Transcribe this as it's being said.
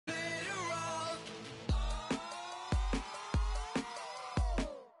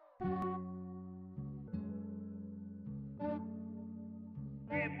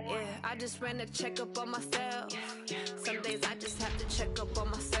just ran a checkup on myself. Some days I just have to check up on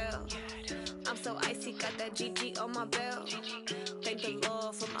myself. I'm so icy, got that GG on my belt. Thank the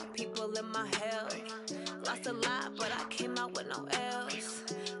Lord for my people and my health. Lost a lot, but I came out with no else.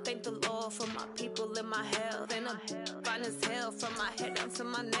 Thank the Lord for my people and my health. And I'm fine as hell from my head down to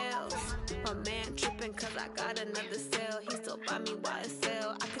my nails. My man tripping cause I got another cell. He still buy me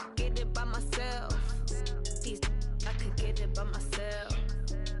YSL. I could get it by myself. I could get it by myself.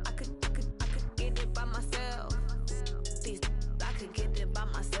 I could get it by myself. I could get it by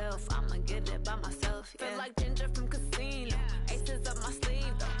myself. I'ma get it by myself. Yeah. Feel like Ginger from Casino. Aces up my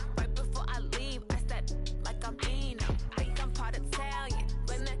sleeve though. Right before I leave, I step like I'm Dino. Think I'm part Italian.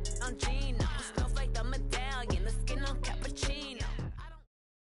 Blame that on Gino. Smells like the medallion. The skin on cappuccino.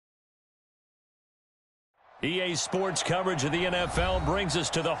 EA Sports coverage of the NFL brings us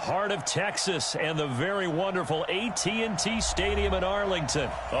to the heart of Texas and the very wonderful AT&T Stadium in Arlington.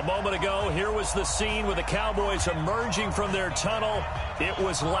 A moment ago, here was the scene with the Cowboys emerging from their tunnel. It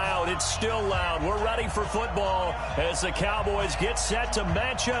was loud. It's still loud. We're ready for football as the Cowboys get set to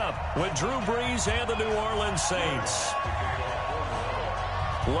match up with Drew Brees and the New Orleans Saints.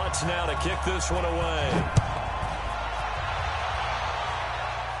 Lutz now to kick this one away.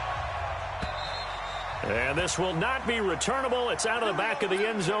 And this will not be returnable. It's out of the back of the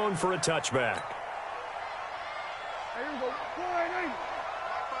end zone for a touchback. I'm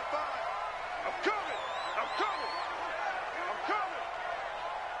coming.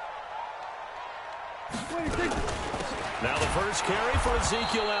 Now the first carry for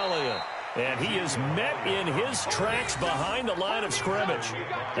Ezekiel Elliott. And he is met in his tracks behind the line of scrimmage.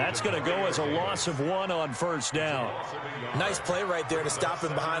 That's going to go as a loss of 1 on first down. Nice play right there to stop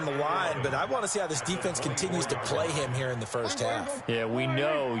him behind the line, but I want to see how this defense continues to play him here in the first half. Yeah, we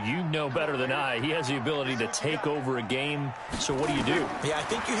know. You know better than I. He has the ability to take over a game, so what do you do? Yeah, I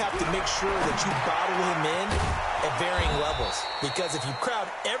think you have to make sure that you bottle him in at varying levels, because if you crowd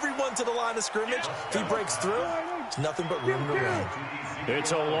everyone to the line of scrimmage, if he breaks through, it's nothing but room to run.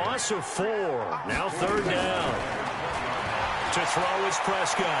 It's a loss of 4. Now third down. To throw is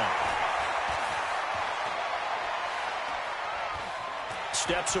Prescott.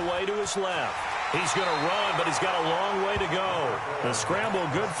 Steps away to his left. He's going to run, but he's got a long way to go. The scramble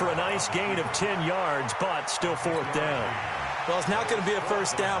good for a nice gain of 10 yards, but still fourth down. Well, it's not going to be a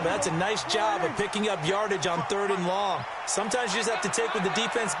first down, but that's a nice job of picking up yardage on 3rd and long. Sometimes you just have to take what the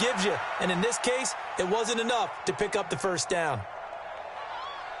defense gives you, and in this case, it wasn't enough to pick up the first down.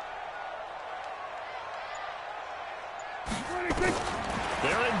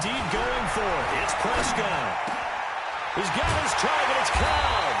 They're indeed going for it. It's Prescott. He's got his target. It's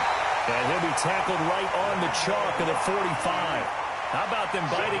Cobb. And he'll be tackled right on the chalk of the 45. How about them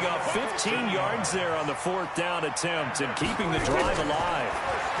biting off 15 yards there on the 4th down attempt and keeping the drive alive?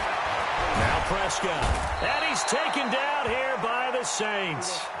 Now Prescott. And he's taken down here by the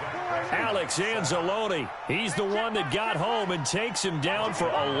Saints. Alex Anzalone. He's the one that got home and takes him down for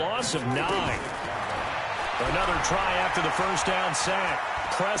a loss of 9. Another try after the first down sack.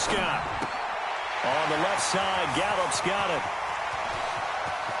 Prescott on the left side. Gallup's got it.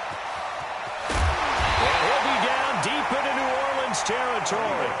 And he'll be down deep into New Orleans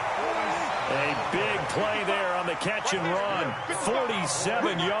territory. A big play there on the catch and run.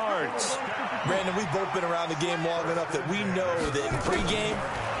 47 yards. Brandon, we've both been around the game long enough that we know that in pregame,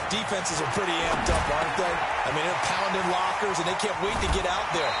 defenses are pretty amped up, aren't they? I mean, they're pounding lockers, and they can't wait to get out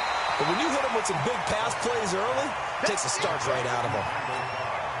there. But when you hit them with some big pass plays early, it takes the starch right out of them.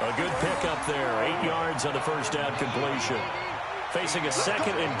 A good pickup there. 8 yards on the first down completion. Facing a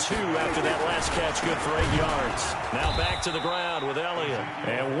 2nd and 2 after that last catch, good for 8 yards. Now back to the ground with Elliott.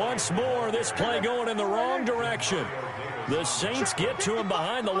 And once more, this play going in the wrong direction. The Saints get to him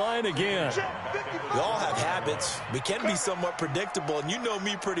behind the line again. We all have habits. We can be somewhat predictable, and you know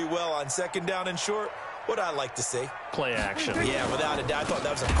me pretty well on 2nd down and short. What I like to see. Play action. Yeah, without a doubt. I thought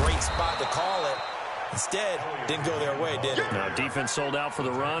that was a great spot to call it. Instead, didn't go their way, did it? No, defense sold out for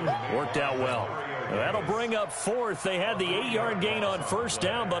the run. Worked out well. That'll bring up 4th. They had the 8-yard gain on first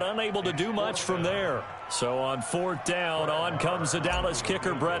down, but unable to do much from there. So on 4th down, on comes the Dallas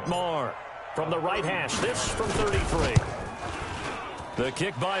kicker, Brett Maher. From the right hash, this from 33. The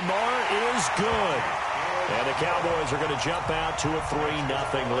kick by Maher is good. And the Cowboys are going to jump out to a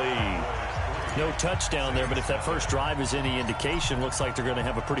 3-0 lead. No touchdown there, but if that first drive is any indication, looks like they're going to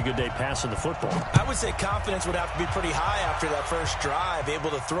have a pretty good day passing the football. I would say confidence would have to be pretty high after that first drive, able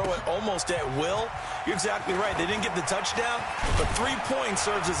to throw it almost at will. You're exactly right. They didn't get the touchdown, but 3 points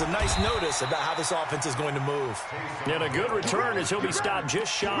serves as a nice notice about how this offense is going to move. And a good return as he'll be stopped just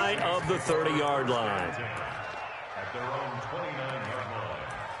shy of the 30-yard line.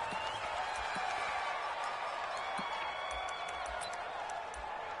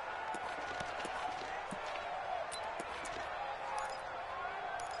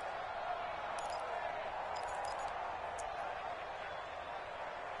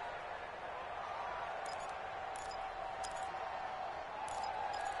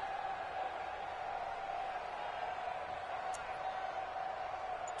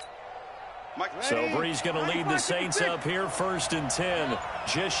 So Bree's going to lead the Saints up here, 1st and 10,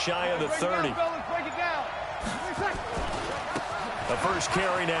 just shy of the 30. The first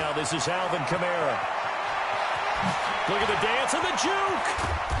carry now. This is Alvin Kamara. Look at the dance and the juke.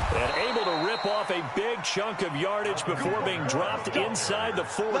 And able to rip off a big chunk of yardage before being dropped inside the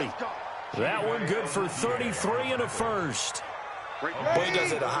 40. That one good for 33 and a first. Boy, he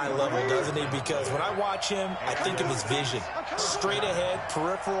does it at a high level, doesn't he? Because when I watch him, I think of his vision. Straight ahead,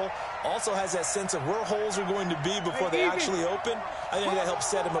 peripheral. Also has that sense of where holes are going to be before they actually open. I think that helps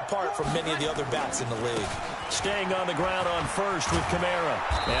set him apart from many of the other backs in the league. Staying on the ground on first with Kamara.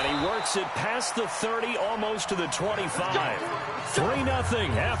 And he works it past the 30, almost to the 25.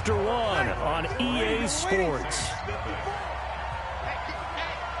 3-0 after one on EA Sports.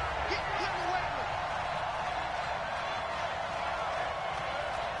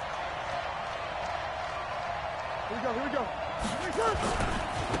 Here we go.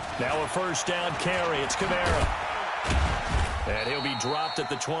 Now a first down carry. It's Kamara. And he'll be dropped at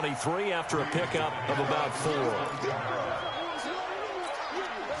the 23 after a pickup of about 4.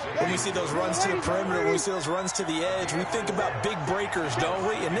 When we see those runs to the perimeter, when we see those runs to the edge, we think about big breakers, don't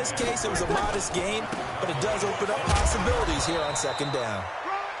we? In this case, it was a modest gain, but it does open up possibilities here on 2nd down.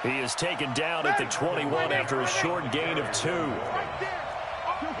 He is taken down at the 21 after a short gain of 2.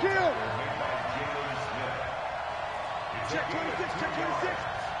 Kill. Check 26, check 26.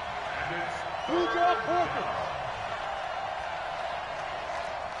 Blue ball, Walker.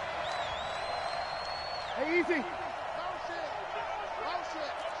 Hey, easy.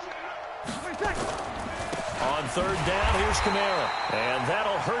 On 3rd down, here's Kamara. And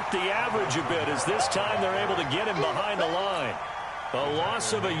that'll hurt the average a bit as this time they're able to get him behind the line. A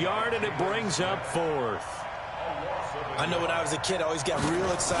loss of a yard, and it brings up 4th. I know when I was a kid, I always got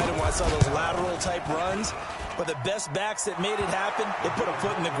real excited when I saw those lateral-type runs. But the best backs that made it happen, they put a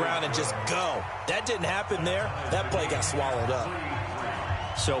foot in the ground and just go. That didn't happen there. That play got swallowed up.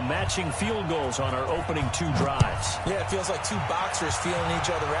 So matching field goals on our opening 2 drives. Yeah, it feels like 2 boxers feeling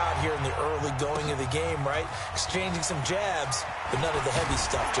each other out here in the early going of the game, right? Exchanging some jabs, but none of the heavy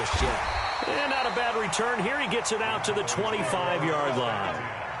stuff just yet. And not a bad return here. He gets it out to the 25-yard line.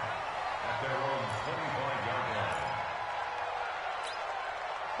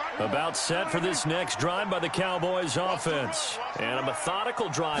 About set for this next drive by the Cowboys offense. And a methodical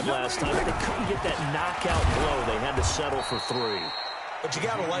drive last time, but they couldn't get that knockout blow. They had to settle for 3. But you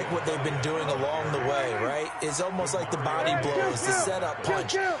got to like what they've been doing along the way, right? It's almost like the body blows, the setup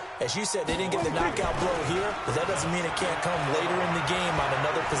punch. As you said, they didn't get the knockout blow here, but that doesn't mean it can't come later in the game on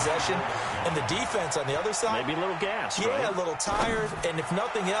another possession. And the defense on the other side, maybe a little gas, yeah, right? A little tired. And if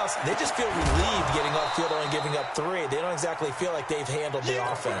nothing else, they just feel relieved getting off field and giving up 3. They don't exactly feel like they've handled the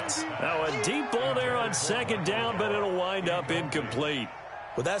offense. Now a deep ball there on 2nd down, but it'll wind up incomplete.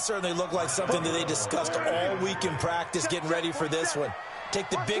 Well, that certainly looked like something that they discussed all week in practice getting ready for this one. Take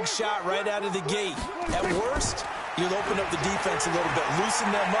the big shot right out of the gate. At worst, you'll open up the defense a little bit,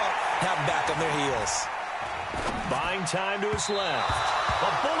 loosen them up, have them back on their heels. Buying time to his left.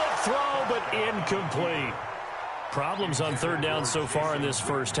 A bullet throw, but incomplete. Problems on 3rd down so far in this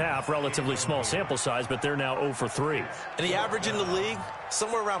first half. Relatively small sample size, but they're now 0 for 3. And the average in the league,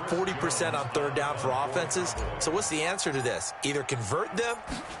 somewhere around 40% on 3rd down for offenses. So what's the answer to this? Either convert them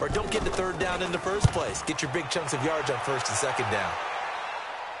or don't get to 3rd down in the first place. Get your big chunks of yards on 1st and 2nd down.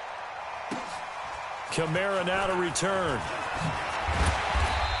 Kamara now to return.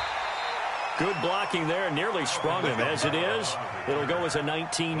 Good blocking there, nearly sprung him. As it is, it'll go as a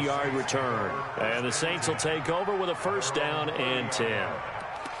 19-yard return. And the Saints will take over with a 1st down and 10.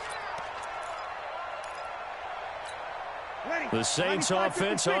 The Saints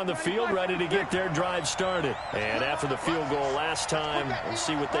offense on the field, ready to get their drive started. And after the field goal last time, we'll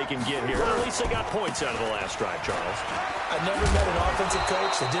see what they can get here. At least they got points out of the last drive, Charles. I never met an offensive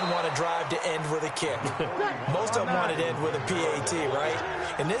coach that didn't want to drive to end with a kick. Most of them wanted to end with a PAT, right?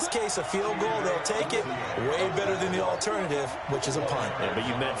 In this case, a field goal, they'll take it way better than the alternative, which is a punt. Yeah, but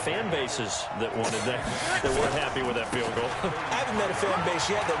you met fan bases that wanted that weren't happy with that field goal. I haven't met a fan base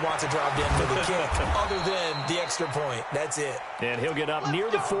yet that wants to drive to end with a kick, other than the extra point. That's it. And he'll get up near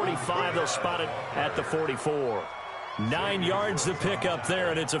the 45. They'll spot it at the 44. 9 yards to pick up there,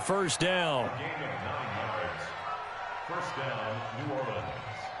 and it's a 1st down. First down, New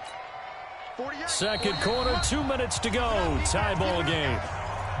Orleans. 2nd quarter, 2 minutes to go. Tie ball game.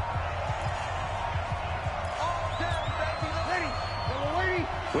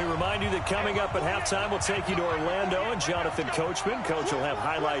 We remind you that coming up at halftime, we'll take you to Orlando and Jonathan Coachman. Coach will have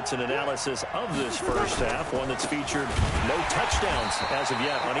highlights and analysis of this first half, one that's featured no touchdowns as of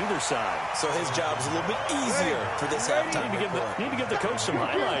yet on either side. So his job is a little bit easier for this halftime. Need to give the coach some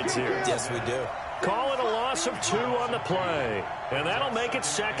highlights here. Yes, we do. Call it a loss of 2 on the play, and that'll make it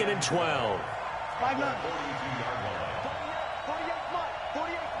 2nd and 12. 5-9.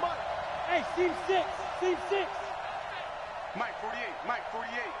 48 Mike. Hey, Steve 6. Steve 6. Mike 48. Mike 48.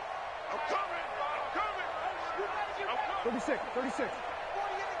 I'm coming. 36.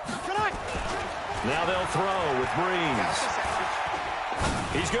 Now they'll throw with Breeze.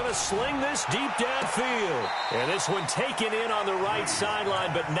 He's going to sling this deep downfield. And this one taken in on the right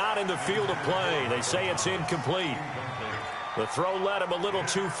sideline, but not in the field of play. They say it's incomplete. The throw led him a little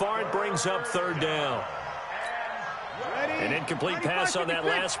too far. It brings up 3rd down. An incomplete pass on that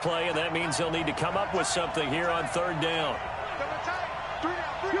last play, and that means they'll need to come up with something here on 3rd down.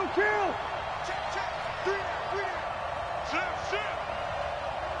 Kill.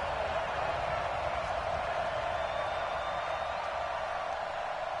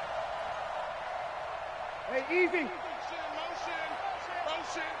 Hey, easy. Motion.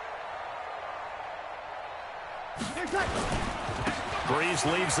 Breeze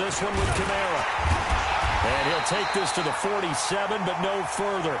leaves this one with Kamara. And he'll take this to the 47, but no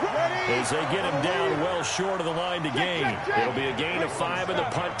further. As they get him down well short of the line to gain. It'll be a gain of 5, and the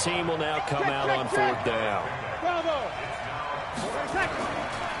punt team will now come out on 4th down.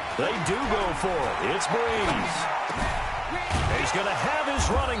 They do go for it. It's Breeze. He's going to have his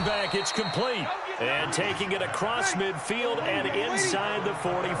running back. It's complete. And taking it across midfield and inside the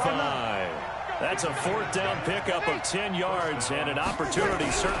 45. That's a 4th down pickup of 10 yards and an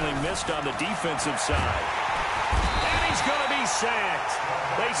opportunity certainly missed on the defensive side. And he's going to be sacked.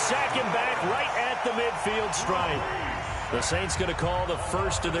 They sack him back right at the midfield stripe. The Saints going to call the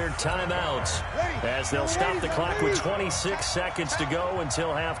first of their timeouts as they'll stop the clock with 26 seconds to go until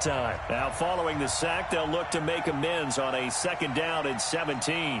halftime. Now following the sack, they'll look to make amends on a 2nd down and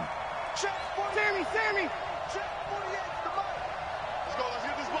 17. Sammy. Check 48 to Mike. Let's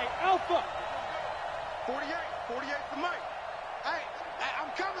get this ball. Alpha. 48 to Mike. Hey,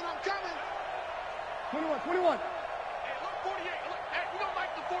 I'm coming. 21. Hey, look, 48. Look, hey, we don't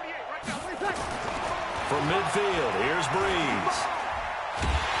like the 48 right now. Wait a second. From midfield, here's Breeze.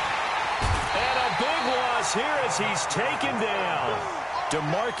 And a big loss here as he's taken down.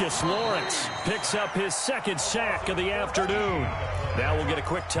 DeMarcus Lawrence picks up his 2nd sack of the afternoon. Now we'll get a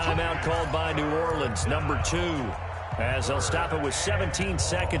quick timeout called by New Orleans, number 2, as they'll stop it with 17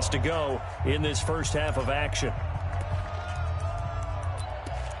 seconds to go in this first half of action.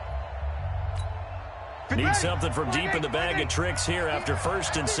 Need something from deep in the bag of tricks here after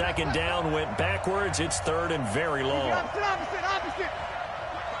 1st and 2nd down went backwards. It's 3rd and very long.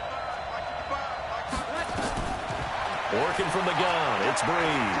 Working from the gun, it's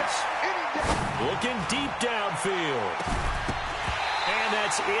Breeze. Looking deep downfield. And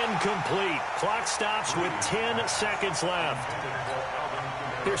that's incomplete. Clock stops with 10 seconds left.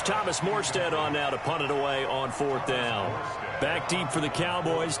 Here's Thomas Morstead on now to punt it away on 4th down. Back deep for the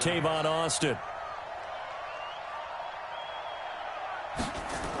Cowboys, Tavon Austin.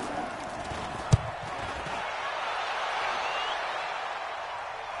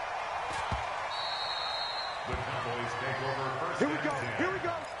 Here we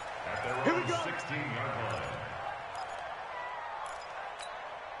go. At their own 16-yard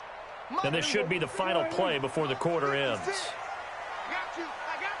line. And this should be the final play before the quarter ends.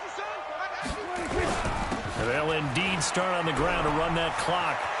 They'll indeed start on the ground to run that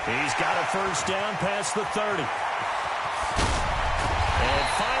clock. He's got a 1st down past the 30. And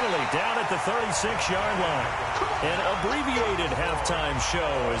finally down at the 36-yard line. An abbreviated halftime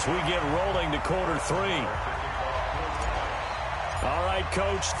show as we get rolling to quarter 3. All right,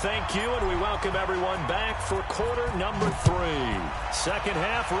 Coach, thank you, and we welcome everyone back for quarter number 3. Second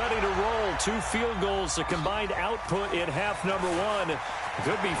half ready to roll. 2 field goals, the combined output in half number 1.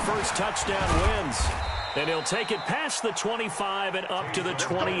 Could be first touchdown wins. And he'll take it past the 25 and up to the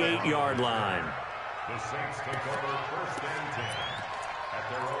 28-yard line. The Saints take over 1st and 10 at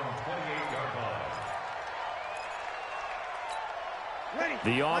their own 28-yard line.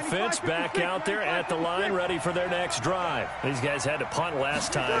 The offense back out there at the line, ready for their next drive. These guys had to punt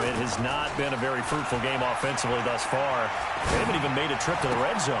last time. It has not been a very fruitful game offensively thus far. They haven't even made a trip to the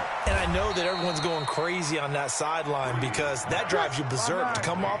red zone. And I know that everyone's going crazy on that sideline because that drives you berserk to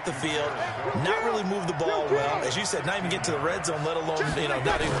come off the field, not really move the ball well. As you said, not even get to the red zone, let alone,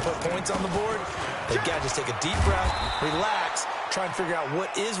 not even put points on the board. They've got to just take a deep breath, relax, try and figure out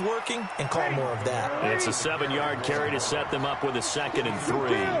what is working and call more of that. It's a 7-yard carry to set them up with a 2nd and 3. Here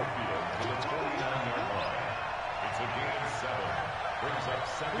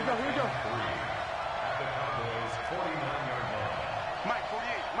we go, here we go. Mike, 48,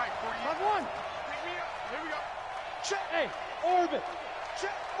 Mike, 48. Left one. Pick me up. Here we go. Check. Hey, orbit.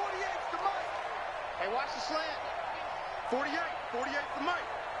 Check, 48 to Mike. Hey, watch the slant. 48 to Mike.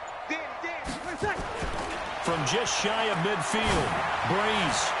 Danny. Wait a second. From just shy of midfield,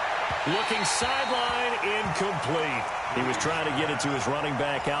 Breeze looking sideline, incomplete. He was trying to get it to his running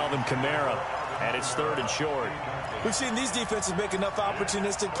back, Alvin Kamara, and it's 3rd and short. We've seen these defenses make enough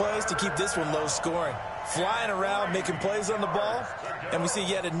opportunistic plays to keep this one low scoring. Flying around, making plays on the ball, and we see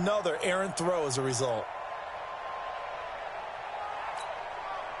yet another errant throw as a result.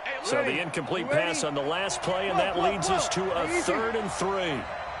 So the incomplete pass on the last play, and that leads us to a 3rd and 3.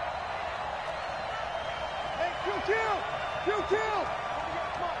 Kill. 48,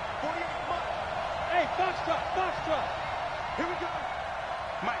 hey, Foxtrot. Here we go.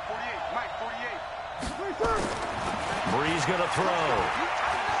 Mike, 48. Breeze going to throw.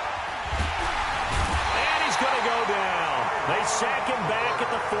 And he's going to go down. They sack him back at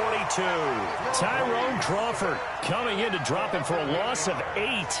the 42. Tyrone Crawford coming in to drop him for a loss of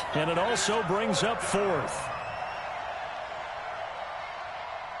 8, and it also brings up 4th.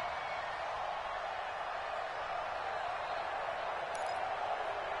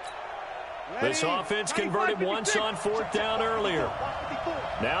 This offense converted once on 4th down earlier.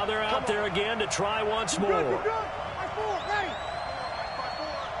 Now they're out there again to try once more. Hey,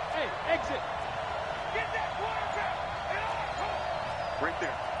 exit. Get that quarterback. Right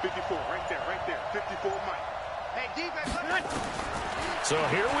there, 54, right there. 54, Mike. Hey, defense, So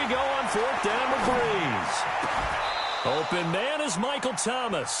here we go on 4th down with Breeze. Open man is Michael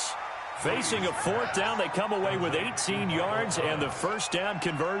Thomas. Facing a 4th down, they come away with 18 yards and the 1st down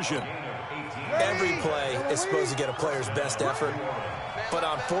conversion. Every play is supposed to get a player's best effort, but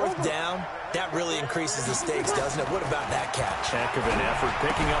on 4th down, that really increases the stakes, doesn't it? What about that catch? Heck of an effort,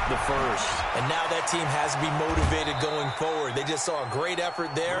 picking up the 1st. And now that team has to be motivated going forward. They just saw a great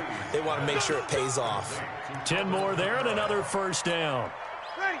effort there. They want to make sure it pays off. 10 more there and another 1st down.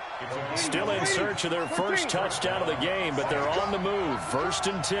 Still in search of their 1st touchdown of the game, but they're on the move. 1st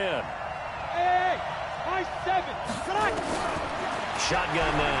and 10. Hey, high 7.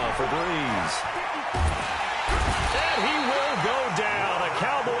 Shotgun now for Breeze. And he will go down. A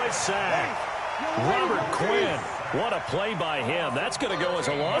Cowboy sack. Robert Quinn. What a play by him. That's going to go as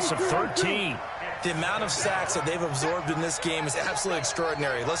a loss of 13. The amount of sacks that they've absorbed in this game is absolutely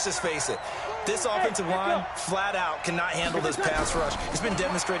extraordinary. Let's just face it. This offensive line, flat out, cannot handle this pass rush. It's been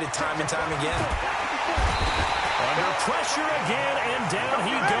demonstrated time and time again. Under pressure again, and down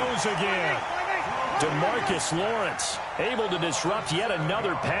he goes again. DeMarcus Lawrence able to disrupt yet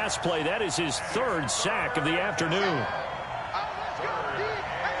another pass play. That is his 3rd sack of the afternoon.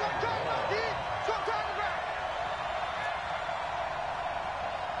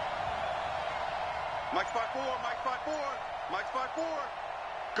 Mike 5-4.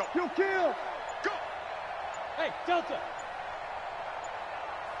 Go. Kill. Go. Hey, Delta.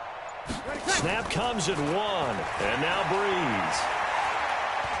 Snap comes at 1, and now Breeze.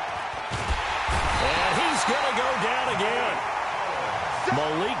 And he's going to go down again.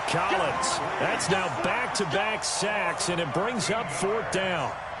 Malik Collins. That's now back-to-back sacks, and it brings up 4th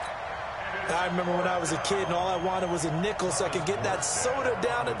down. I remember when I was a kid and all I wanted was a nickel so I could get that soda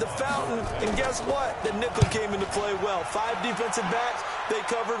down at the fountain. And guess what? The nickel came into play well. 5 defensive backs, they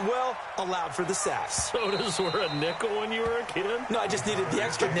covered well, allowed for the sacks. Sodas were a nickel when you were a kid? No, I just needed the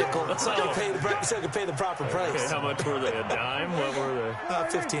extra nickel so I could pay the proper price. Okay, how much were they? A dime? What were they?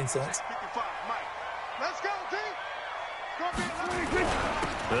 15 cents. Let's go, team.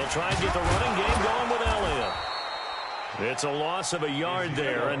 They'll try and get the running game going with Elliott. It's a loss of a yard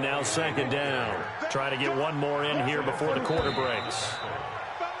there, and now 2nd down. Trying to get one more in here before the quarter breaks.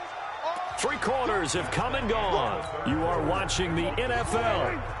 3 quarters have come and gone. You are watching the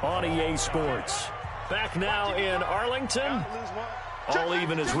NFL on EA Sports. Back now in Arlington. All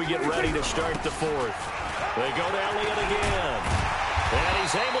even as we get ready to start the 4th. They go to Elliott again. And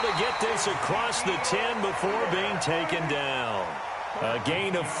he's able to get this across the 10 before being taken down. A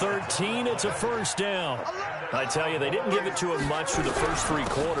gain of 13. It's a 1st down. I tell you, they didn't give it to him much through the first 3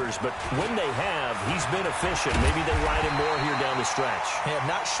 quarters, but when they have, he's been efficient. Maybe they ride him more here down the stretch. Hey, I'm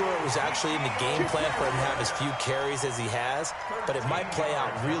not sure it was actually in the game plan for him to have as few carries as he has, but it might play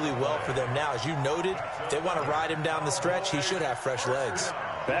out really well for them now. As you noted, if they want to ride him down the stretch, he should have fresh legs.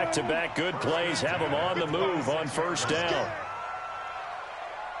 Back-to-back good plays have him on the move on 1st down.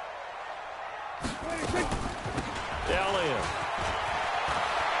 Elliott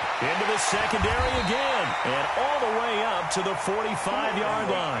Into the secondary again. And all the way up to the 45-yard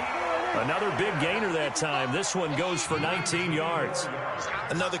line. Another big gainer that time. This one goes for 19 yards.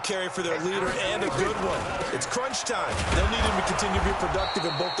 Another carry for their leader and a good one. It's crunch time. They'll need him to continue to be productive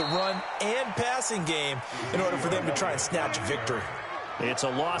in both the run and passing game in order for them to try and snatch a victory. It's a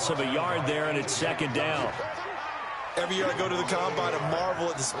loss of a yard there, and it's second down. Every year I go to the combine and marvel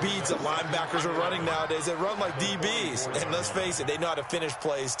at the speeds that linebackers are running nowadays. They run like DBs. And let's face it, they know how to finish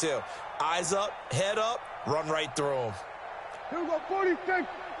plays too. Eyes up, head up, run right through them. Here we go, 46.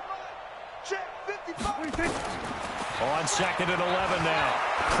 Check, 55. On 2nd and 11 now.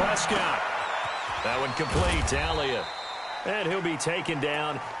 Prescott. That one complete to Elliott. And he'll be taken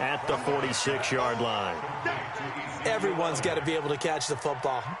down at the 46-yard line. Everyone's got to be able to catch the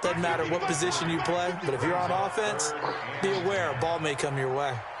football. Doesn't matter what position you play, but if you're on offense, be aware a ball may come your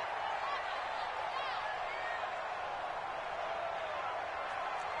way.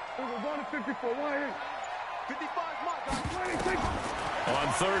 On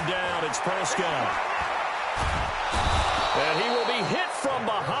 3rd down, it's Prescott. And he will be hit from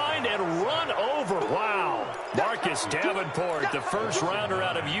behind and run over. Wow. Marcus Davenport, the first rounder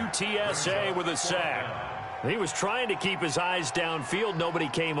out of UTSA with a sack. He was trying to keep his eyes downfield. Nobody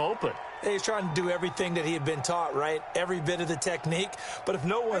came open. He's trying to do everything that he had been taught, right? Every bit of the technique. But if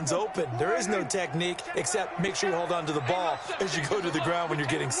no one's open, there is no technique except make sure you hold on to the ball as you go to the ground when you're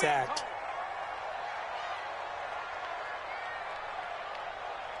getting sacked.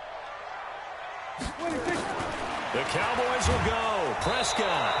 The Cowboys will go.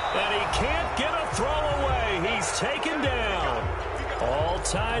 Prescott. And he can't get a throw away. He's taken down. All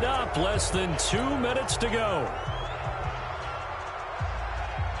tied up. Less than 2 minutes to go.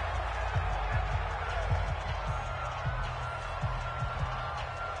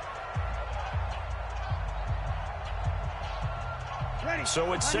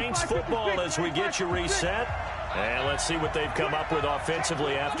 So it's Saints football as we get you reset. And let's see what they've come up with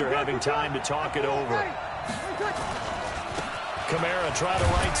offensively after having time to talk it over. Kamara try the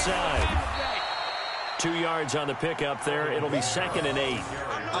right side. 2 yards on the pickup there. It'll be 2nd and 8.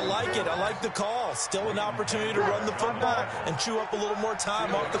 I like it. I like the call. Still an opportunity to run the football and chew up a little more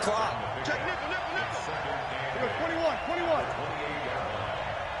time off the clock. Check, nickel. 21.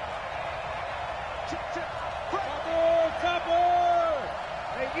 Check. Chopper.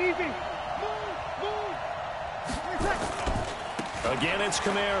 Hey, easy. Move. Again, it's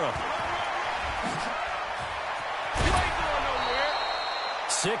Kamara.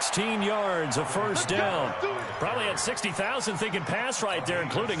 16 yards, a first down. Probably had 60,000 thinking pass right there,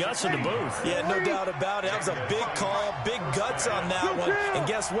 including us in the booth. Yeah, no doubt about it. That was a big call, big guts on that one. And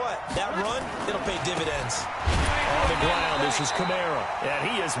guess what? That run, it'll pay dividends. On the ground, this is Kamara. And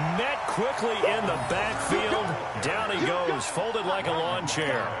he is met quickly in the backfield. Down he goes, folded like a lawn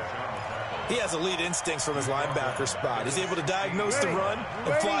chair. He has elite instincts from his linebacker spot. He's able to diagnose the run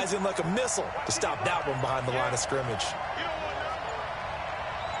and flies in like a missile to stop that one behind the line of scrimmage.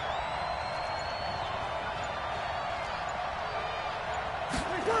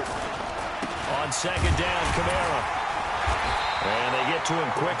 On 2nd down, Kamara. And they get to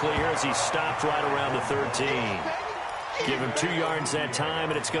him quickly here as he stopped right around the 13. Give him 2 yards that time,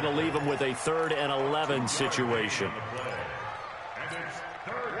 and it's going to leave him with a 3rd and 11 situation.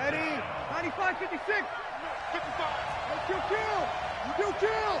 Ready? 95, 56. 55. You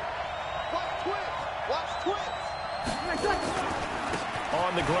kill. Watch twist.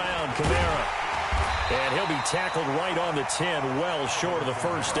 On the ground, Kamara. And he'll be tackled right on the 10, well short of the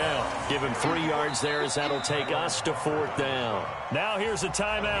first down. Give him 3 yards there as that'll take us to 4th down. Now here's a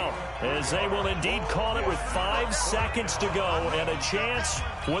timeout as they will indeed call it with 5 seconds to go and a chance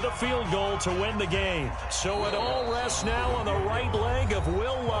with a field goal to win the game. So it all rests now on the right leg of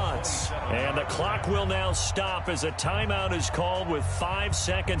Will Lutz. And the clock will now stop as a timeout is called with 5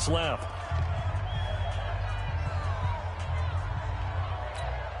 seconds left.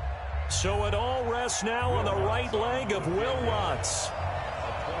 So it all rests now on the right leg of Will Lutz.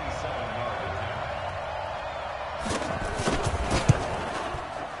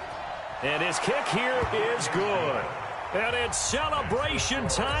 And his kick here is good. And it's celebration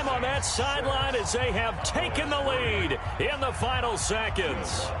time on that sideline as they have taken the lead in the final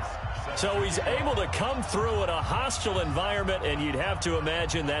seconds. So he's able to come through in a hostile environment, and you'd have to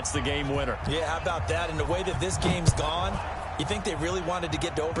imagine that's the game winner. Yeah, how about that? And the way that this game's gone, you think they really wanted to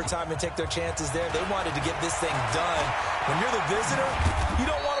get to overtime and take their chances there? They wanted to get this thing done. When you're the visitor, you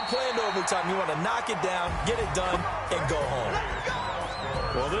don't want to play into overtime. You want to knock it down, get it done, and go home.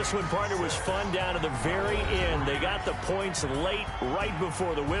 Well, this one, partner, was fun down to the very end. They got the points late, right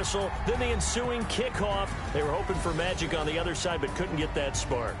before the whistle. Then the ensuing kickoff. They were hoping for magic on the other side, but couldn't get that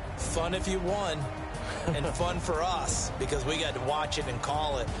spark. Fun if you won, and fun for us because we got to watch it and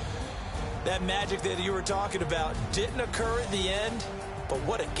call it. That magic that you were talking about didn't occur at the end, but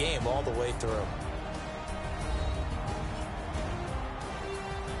what a game all the way through.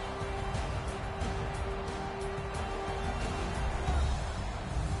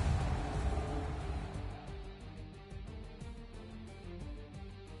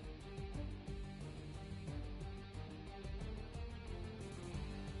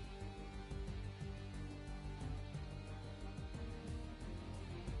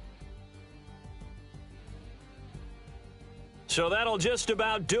 So that'll just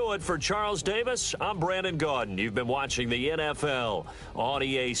about do it for Charles Davis. I'm Brandon Gaudin. You've been watching the NFL on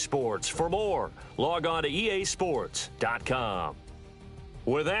EA Sports. For more, log on to easports.com.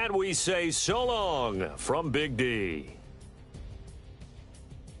 With that, we say so long from Big D.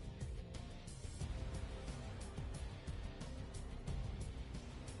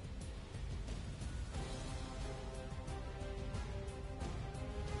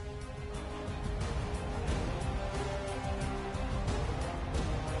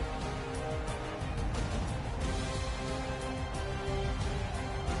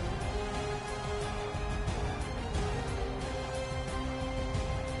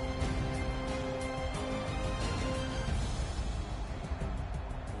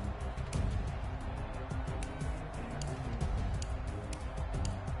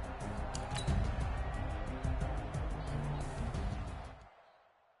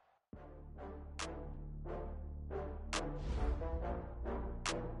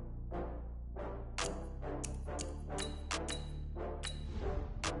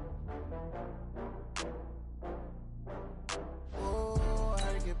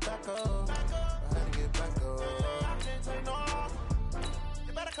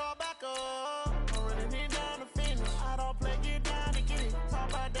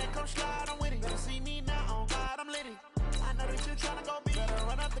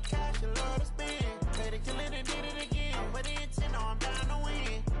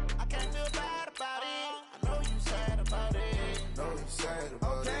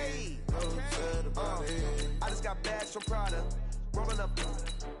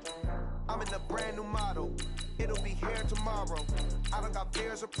 I'm in a brand new model. It'll be here tomorrow. I don't got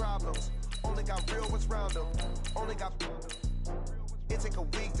fears or problems. Only got real ones round them. Only got... It take a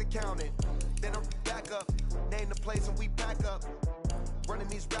week to count it. Then I'm back up. Name the place and we back up. Running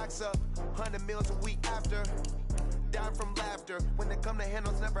these racks up. 100 meals a week after. Down from laughter. When they come to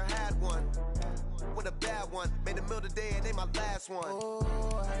handles, never had one. With a bad one. Made a meal today and they my last one.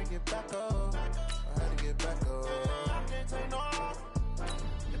 Oh, I had to get back up. I had to get back up. I can't take no off.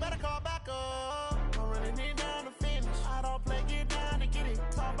 You better call back up. I'm running it down to finish. I don't play, get down and get it.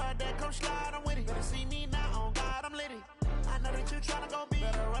 Talk about that, come slide, I'm with it. Better see me now, on God, I'm litty. I know that you tryna go big.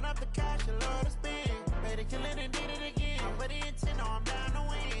 Better run up the cash, you love to spend. Better kill it and did it again. I'm ready and 10, no, I'm down to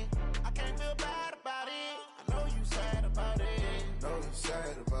win. I can't feel bad about it. I know you sad about it. Know you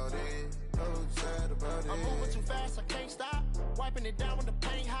sad about it. Know you sad about it. I'm moving too fast, I can't stop. Wiping it down with the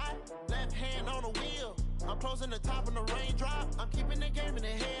paint hot. Left hand on the wheel. I'm closing the top of the raindrop. I'm keeping the game in the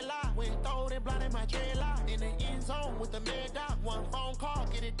headlock. When throwed and blinded my dreadlock. In the end zone with the mad dot. One phone call,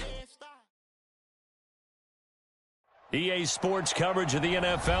 get it dead stop. EA Sports coverage of the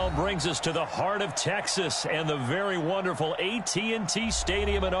NFL brings us to the heart of Texas and the very wonderful AT&T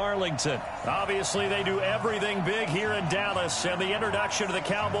Stadium in Arlington. Obviously, they do everything big here in Dallas, and the introduction to the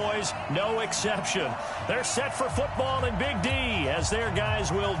Cowboys, no exception. They're set for football in Big D as their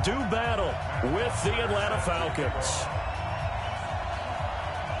guys will do battle with the Atlanta Falcons.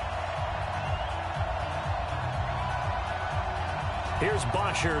 Here's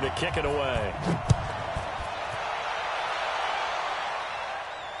Bosher to kick it away.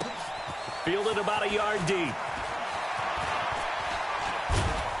 Fielded about a yard deep.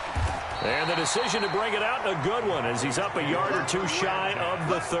 And the decision to bring it out, a good one, as he's up a yard or two shy of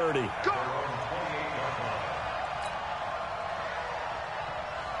the 30. Go!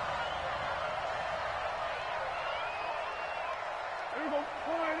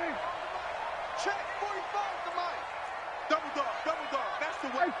 Check 45 to Mike. Double dog. That's the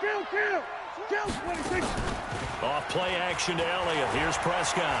way. Hey, kill, 26. Off play action to Elliott. Here's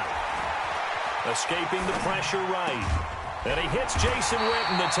Prescott. Escaping the pressure right. And he hits Jason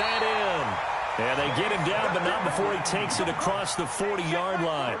Witten, the tight end. And they get him down, but not before he takes it across the 40-yard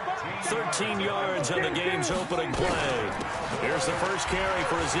line. 13 yards on the game's opening play. Here's the first carry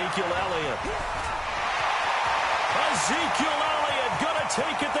for Ezekiel Elliott. Ezekiel Elliott gonna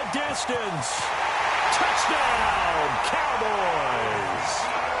take it the distance. Touchdown, Cowboys.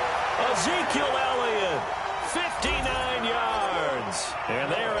 Ezekiel Elliott, 59 yards.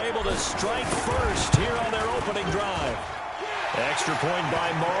 And they are able to strike first here on their opening drive. Extra point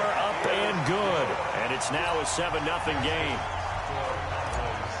by Moore, up and good. And it's now a 7-0 game.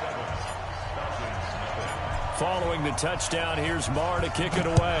 Following the touchdown, here's Moore to kick it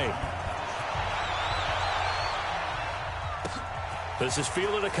away. This is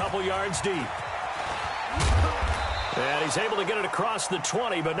fielded a couple yards deep. And he's able to get it across the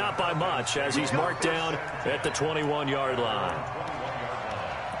 20, but not by much, as he's marked down at the 21-yard line.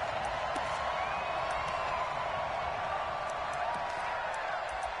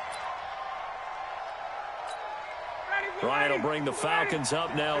 Ryan will bring the Falcons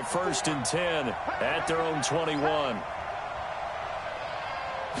up now, 1st and 10 at their own 21.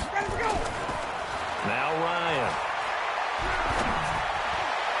 Now Ryan.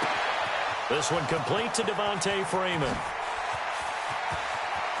 This one complete to Devontae Freeman.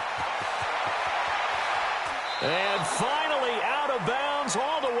 And finally out of bounds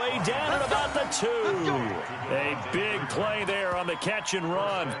all the way down at about the 2. A big play there on the catch and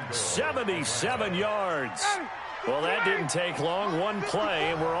run. 77 yards. Well, that didn't take long. One play,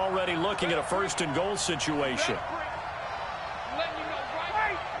 and we're already looking at a 1st and goal situation.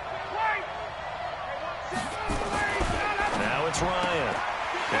 Now it's Ryan.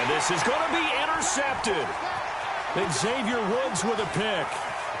 And this is going to be intercepted. And Xavier Woods with a pick.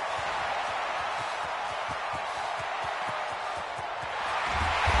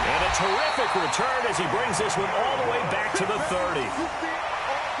 And a terrific return as he brings this one all the way back to the 30.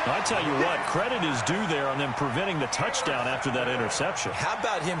 I tell you what, credit is due there on them preventing the touchdown after that interception. How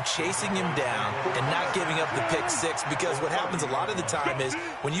about him chasing him down and not giving up the pick six? Because what happens a lot of the time is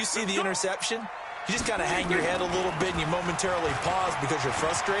when you see the interception, you just kind of hang your head a little bit and you momentarily pause because you're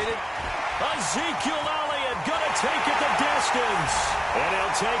frustrated. Ezekiel Elliott gonna take it the distance. And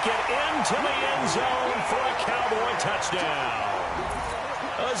he'll take it into the end zone for a Cowboy touchdown.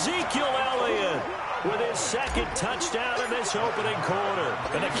 Ezekiel Elliott with his 2nd touchdown in this opening quarter.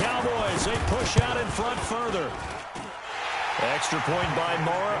 And the Cowboys, they push out in front further. Extra point by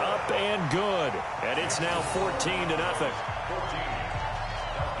Moore, up and good. And it's now 14-0.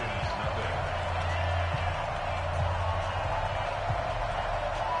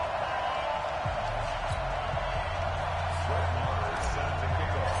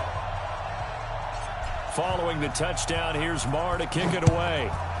 Following the touchdown, here's Moore to kick it away.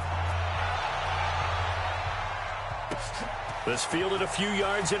 This fielded a few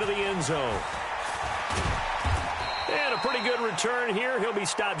yards into the end zone. And a pretty good return here. He'll be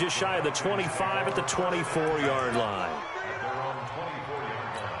stopped just shy of the 25 at the 24-yard line.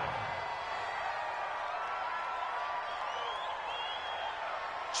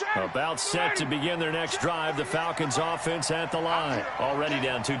 About set to begin their next drive. The Falcons offense at the line. Already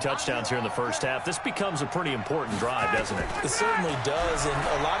down 2 touchdowns here in the first half. This becomes a pretty important drive, doesn't it? It certainly does, and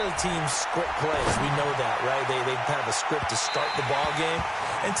a lot of teams script plays. We know that, right? They have a script to start the ball game,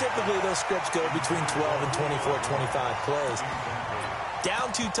 and typically those scripts go between 12 and 24, 25 plays.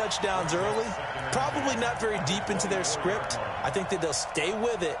 Down 2 touchdowns early, probably not very deep into their script. I think that they'll stay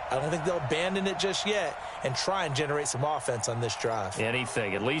with it. I don't think they'll abandon it just yet and try and generate some offense on this drive.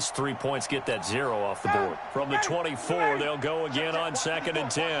 Anything. At least 3 points, get that 0 off the board. From the 24, they'll go again on 2nd and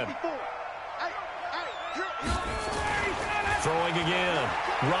 10. Throwing again.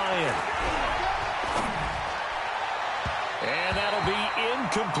 Ryan. And that'll be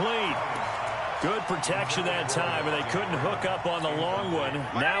incomplete. Good protection that time, and they couldn't hook up on the long one.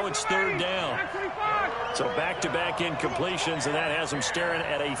 Now it's 3rd down. So back-to-back incompletions, and that has them staring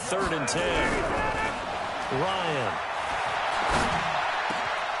at a 3rd and 10. Ryan.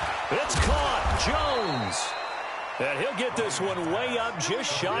 It's caught. Jones. And he'll get this one way up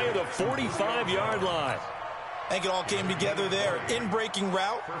just shy of the 45-yard line. I think it all came together there. In-breaking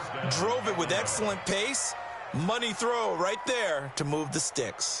route, drove it with excellent pace. Money throw right there to move the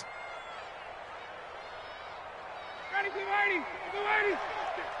sticks.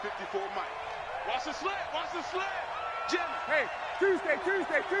 54 Mike. Watch the slant. Watch the slant. Jim. Hey, Tuesday.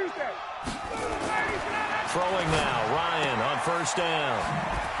 Throwing now. Ryan on 1st down.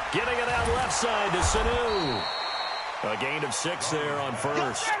 Getting it out left side to Sanu. A gain of 6 there on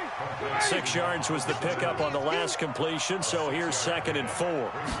 1st. 6 yards was the pickup on the last completion, so here's 2nd and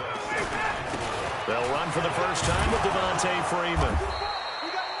 4. They'll run for the first time with Devontae Freeman.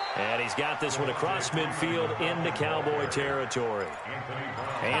 And he's got this one across midfield into Cowboy territory.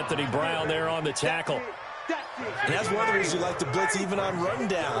 Anthony Brown there on the tackle. And that's one of the reasons you like to blitz even on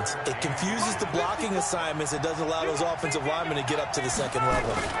rundowns. It confuses the blocking assignments. It doesn't allow those offensive linemen to get up to the second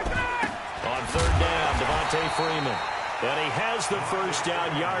level. On third down, Devontae Freeman. And he has the first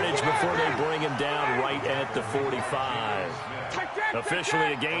down yardage before they bring him down right at the 45.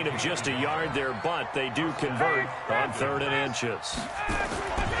 Officially a gain of just a yard there, but they do convert on 3rd and inches.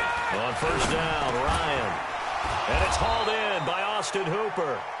 On first down, Ryan. And it's hauled in by Austin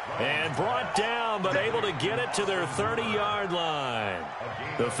Hooper. And brought down, but able to get it to their 30-yard line.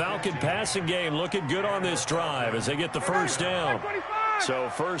 The Falcon passing game looking good on this drive as they get the first down. So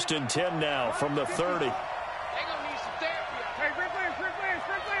 1st and 10 now from the 30.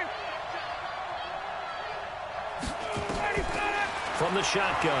 From the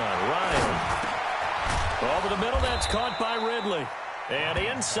shotgun, Ryan. Over the middle, that's caught by Ridley. And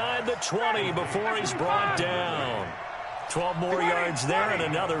inside the 20 before he's brought down. 12 more yards there and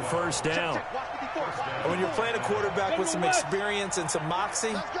another first down. When you're playing a quarterback with some experience and some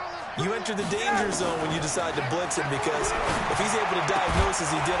moxie, you enter the danger zone when you decide to blitz him, because if he's able to diagnose as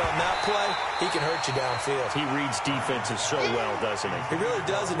he did on that play, he can hurt you downfield. He reads defenses so well, doesn't he? He really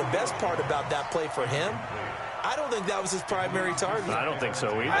does, and the best part about that play for him, I don't think that was his primary target. I don't think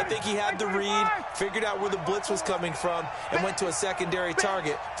so either. I think he had the read, figured out where the blitz was coming from, and went to a secondary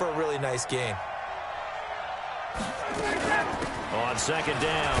target for a really nice gain. On second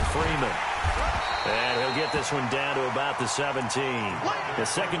down, Freeman. And he'll get this one down to about the 17. The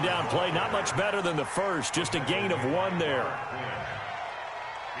second down play, not much better than the first, just a gain of 1 there.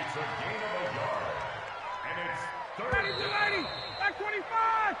 It's a gain of a yard. And it's 3rd down.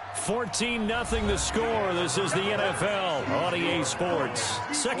 14-0 the score. This is the NFL on EA Sports.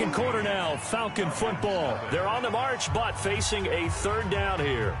 Second quarter now, Falcon football. They're on the march, but facing a 3rd down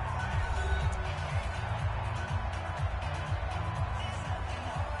here.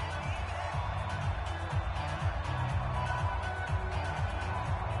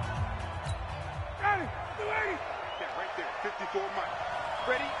 Right there, 54 Mike.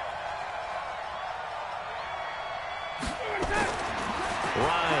 Ready?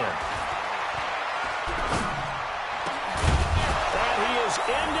 Ryan. And he is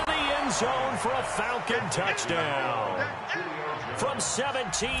into the end zone for a Falcon touchdown. From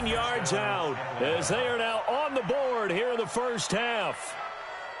 17 yards out, as they are now on the board here in the first half.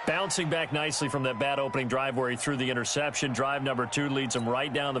 Bouncing back nicely from that bad opening drive where he threw the interception. Drive number 2 leads him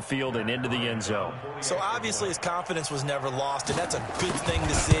right down the field and into the end zone. So obviously his confidence was never lost, and that's a good thing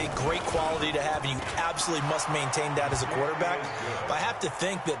to see. Great quality to have, and you absolutely must maintain that as a quarterback. But I have to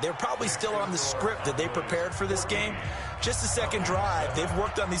think that they're probably still on the script that they prepared for this game. Just the second drive. They've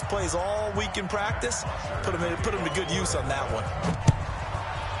worked on these plays all week in practice. Put them to good use on that one.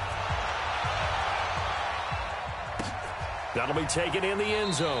 That'll be taken in the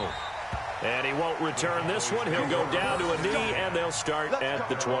end zone. And he won't return this one. He'll go down to a knee, and they'll start at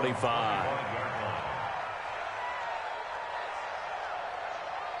the 25.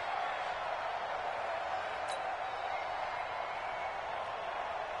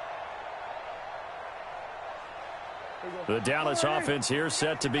 The Dallas offense here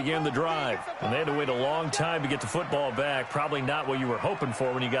set to begin the drive. And they had to wait a long time to get the football back. Probably not what you were hoping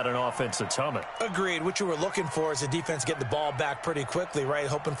for when you got an offense that's humming. Agreed. What you were looking for is the defense get the ball back pretty quickly, right?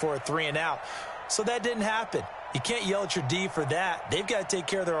 Hoping for a 3 and out. So that didn't happen. You can't yell at your D for that. They've got to take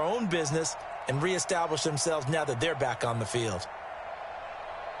care of their own business and reestablish themselves now that they're back on the field.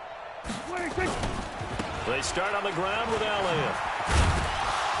 They start on the ground with Elliott.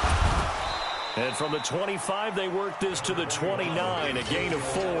 And from the 25, they work this to the 29, a gain of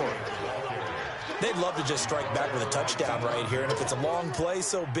 4. They'd love to just strike back with a touchdown right here, and if it's a long play,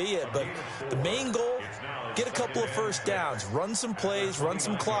 so be it. But the main goal, get a couple of first downs, run some plays, run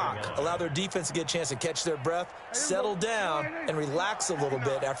some clock, allow their defense to get a chance to catch their breath, settle down, and relax a little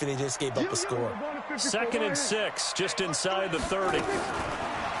bit after they just gave up a score. 2nd and 6, just inside the 30.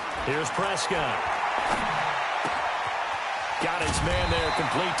 Here's Prescott. Got his man there,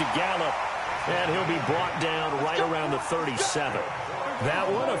 complete to Gallup. And he'll be brought down right around the 37.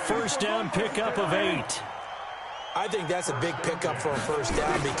 That one, a first down pickup of 8. I think that's a big pickup for a first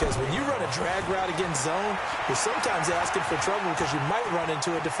down, because when you run a drag route against zone, you're sometimes asking for trouble because you might run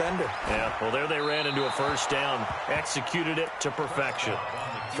into a defender. Yeah, well, there they ran into a first down. Executed it to perfection.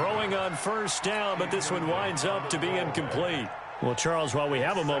 Throwing on first down, but this one winds up to be incomplete. Well, Charles, while we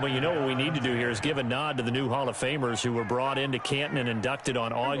have a moment, you know what we need to do here is give a nod to the new Hall of Famers who were brought into Canton and inducted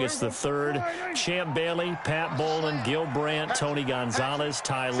on August the 3rd. Champ Bailey, Pat Bolin, Gil Brandt, Tony Gonzalez,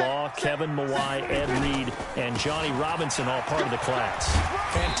 Ty Law, Kevin Mawai, Ed Reed, and Johnny Robinson, all part of the class.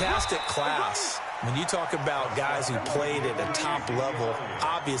 Fantastic class. When you talk about guys who played at a top level,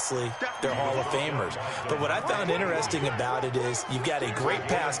 obviously they're Hall of Famers. But what I found interesting about it is you've got a great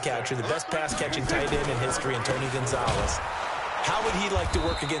pass catcher, the best pass-catching tight end in history, in Tony Gonzalez. How would he like to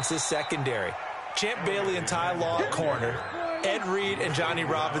work against his secondary? Champ Bailey and Ty Law at corner, Ed Reed and Johnny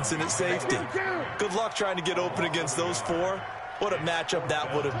Robinson at safety. Good luck trying to get open against those four. What a matchup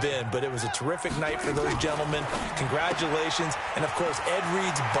that would have been. But it was a terrific night for those gentlemen. Congratulations. And, of course, Ed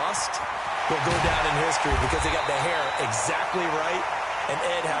Reed's bust will go down in history because they got the hair exactly right, and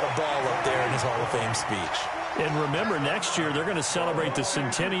Ed had a ball up there in his Hall of Fame speech. And remember, next year they're going to celebrate the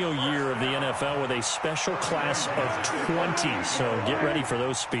centennial year of the NFL with a special class of 20. So get ready for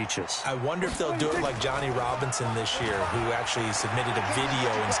those speeches. I wonder if they'll do it like Johnny Robinson this year, who actually submitted a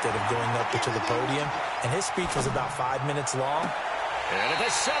video instead of going up to the podium. And his speech was about 5 minutes long. And at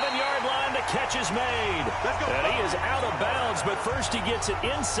the 7-yard line, the catch is made. And he is out of bounds, but first he gets it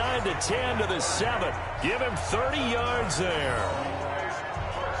inside the 10 to the 7. Give him 30 yards there.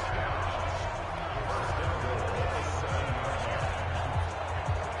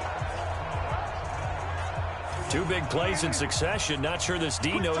 Two big plays in succession. Not sure this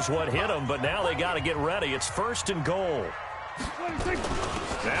D knows what hit him, but now they got to get ready. It's 1st and goal.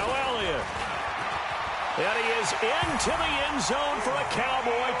 Now Elliott. And he is into the end zone for a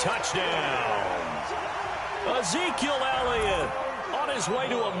Cowboy touchdown. Ezekiel Elliott on his way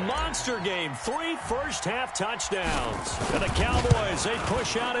to a monster game. 3 first-half touchdowns. And the Cowboys, they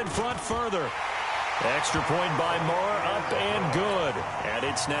push out in front further. Extra point by Moore, up and good. And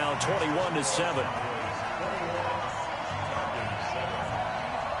it's now 21-7.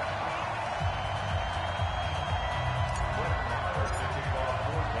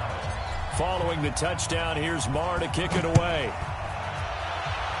 Following the touchdown, here's Marr to kick it away.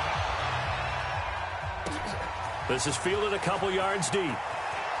 This is fielded a couple yards deep.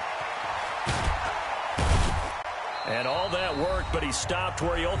 And all that worked, but he stopped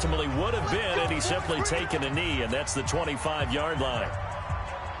where he ultimately would have been, and he's simply taken a knee, and that's the 25-yard line.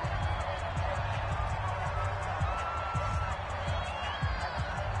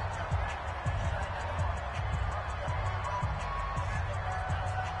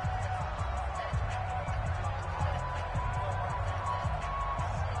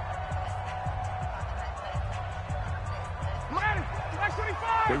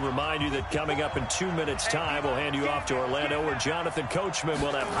 We remind you that coming up in 2 minutes' time, we'll hand you off to Orlando, where Jonathan Coachman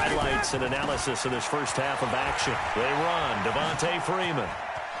will have highlights and analysis of this first half of action. They run. Devontae Freeman.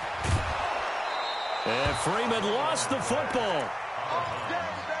 And Freeman lost the football.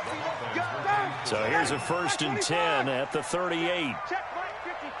 So here's a 1st and 10 at the 38. Check Mike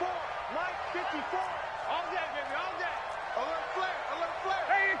 54. Mike 54. All day, baby, all day. Alert flare, alert flare.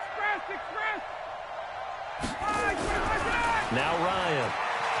 Hey, express. Now Ryan.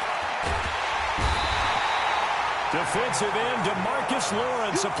 Defensive end DeMarcus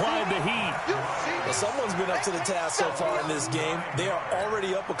Lawrence applied the heat. Well, someone's been up to the task so far in this game. They are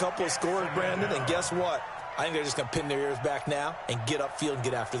already up a couple of scores, Brandon, and guess what? I think they're just going to pin their ears back now and get upfield and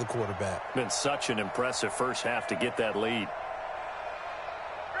get after the quarterback. Been such an impressive first half to get that lead.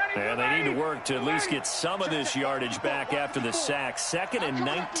 And they need to work to at least get some of this yardage back after the sack. 2nd and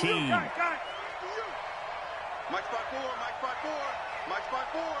 19. Mike spot 4, Mike spot 4, Mike spot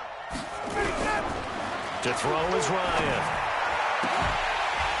 4. To throw is Ryan.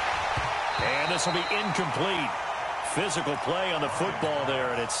 And this will be incomplete. Physical play on the football there,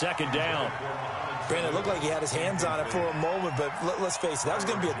 and it's 2nd down. Brandon, it looked like he had his hands on it for a moment, but let's face it, that was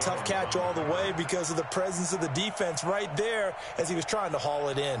going to be a tough catch all the way because of the presence of the defense right there as he was trying to haul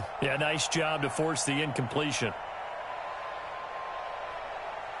it in. Yeah, nice job to force the incompletion.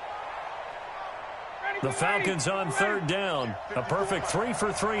 The Falcons on 3rd down. A perfect 3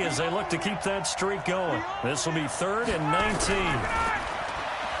 for 3 as they look to keep that streak going. This will be 3rd and 19.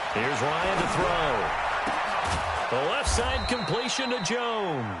 Here's Ryan to throw. The left side completion to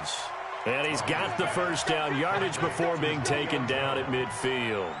Jones. And he's got the first down. Yardage before being taken down at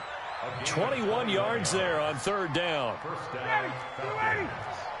midfield. 21 yards there on 3rd down.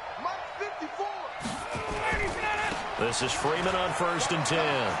 This is Freeman on 1st and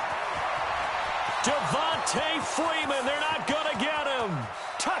 10. Devontae Freeman, they're not going to get him.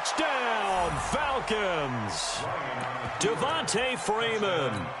 Touchdown, Falcons. Devontae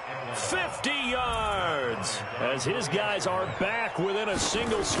Freeman, 50 yards, as his guys are back within a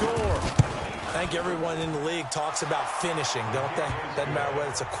single score. I think everyone in the league talks about finishing, don't they? Doesn't matter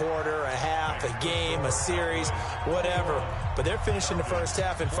whether it's a quarter, a half, a game, a series, whatever. But they're finishing the first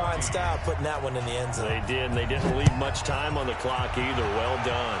half in fine style, putting that one in the end zone. They did, and they didn't leave much time on the clock either. Well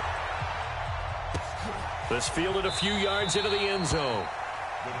done. This fielded a few yards into the end zone.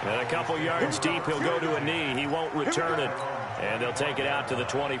 And a couple yards deep, he'll go to a knee. He won't return it. And they'll take it out to the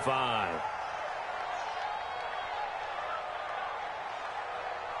 25.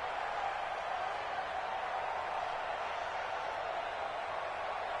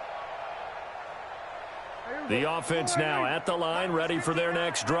 The offense now at the line, ready for their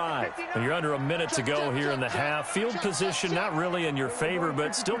next drive. And you're under a minute to go here in the half. Field position not really in your favor,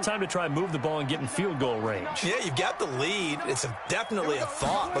 but still time to try and move the ball and get in field goal range. Yeah, you've got the lead. It's definitely a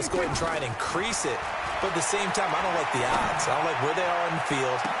thought. Let's go ahead and try and increase it. But at the same time, I don't like the odds. I don't like where they are in the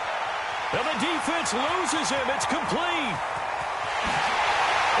field. And the defense loses him. It's complete.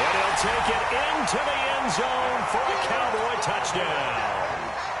 And he'll take it into the end zone for a Cowboy touchdown.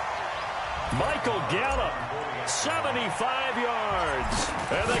 Michael Gallup, 75 yards.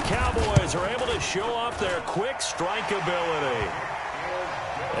 And the Cowboys are able to show off their quick strike ability.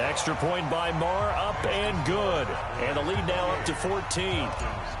 Extra point by Marr, up and good. And the lead now up to 14.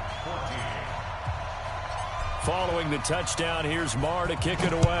 Following the touchdown, here's Marr to kick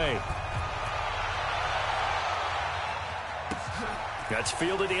it away. That's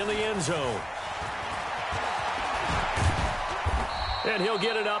fielded in the end zone. And he'll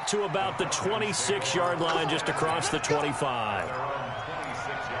get it up to about the 26-yard line, just across the 25.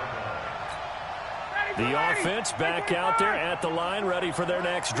 The offense back out there at the line, ready for their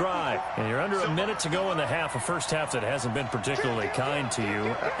next drive. And you're under a minute to go in the half, a first half that hasn't been particularly kind to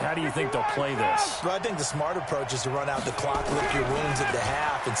you. How do you think they'll play this? Well, I think the smart approach is to run out the clock, lick your wounds at the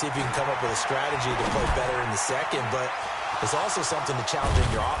half, and see if you can come up with a strategy to play better in the second. But there's also something to challenging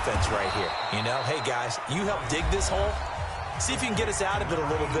your offense right here. You know, hey, guys, you help dig this hole. See if you can get us out of it a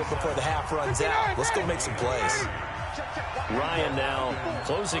little bit before the half runs out. Let's go make some plays. Ryan now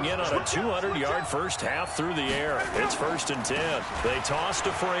closing in on a 200-yard first half through the air. It's 1st and 10. They toss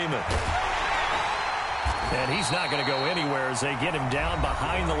to Freeman. And he's not going to go anywhere as they get him down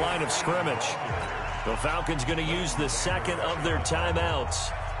behind the line of scrimmage. The Falcons going to use the second of their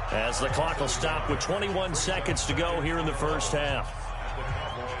timeouts as the clock will stop with 21 seconds to go here in the first half.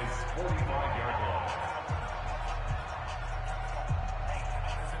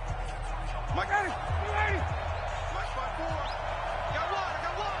 Mike, got it. Mike, 5-4. Got one.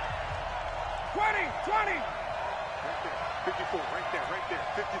 20. Right there. 54. Right there.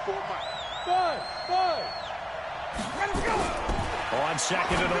 54, Mike. 5. Let him go. On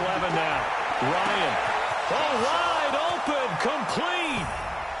 2nd and 11 now. Ryan. Oh, wide open. Complete.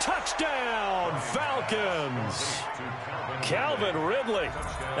 Touchdown, Falcons. Calvin Ridley,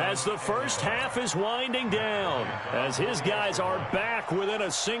 as the first half is winding down, as his guys are back within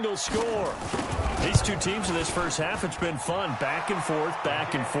a single score. These two teams in this first half, it's been fun. Back and forth.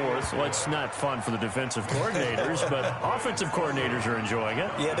 Well, it's not fun for the defensive coordinators, but offensive coordinators are enjoying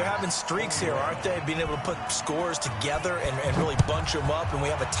it. Yeah, they're having streaks here, aren't they? Being able to put scores together and really bunch them up, and we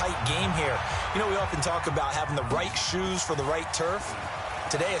have a tight game here. You know, we often talk about having the right shoes for the right turf.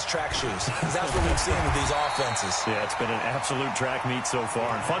 Today is track shoes, because that's what we've seen with these offenses. Yeah, it's been an absolute track meet so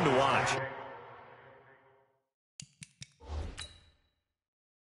far, and fun to watch.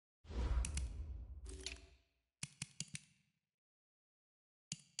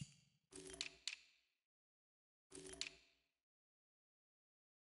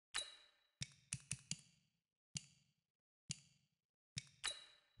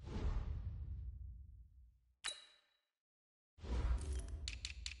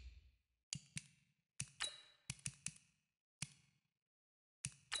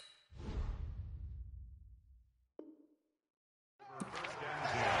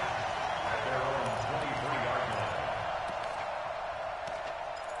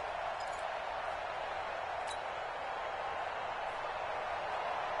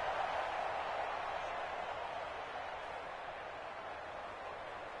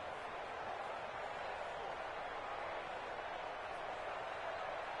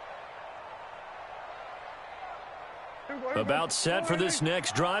 About set for this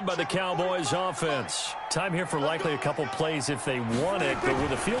next drive by the Cowboys offense. Time here for likely a couple plays if they want it, but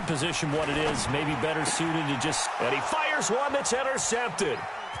with a field position what it is, maybe better suited to just... And he fires one that's intercepted.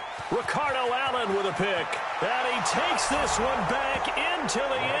 Ricardo Allen with a pick. And he takes this one back into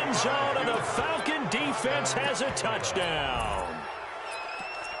the end zone, and the Falcon defense has a touchdown.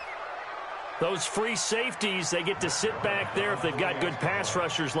 Those free safeties, they get to sit back there if they've got good pass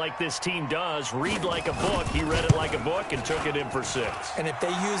rushers like this team does. Read like a book. He read it like a book and took it in for 6. And if they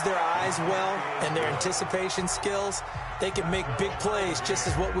use their eyes well and their anticipation skills, they can make big plays, just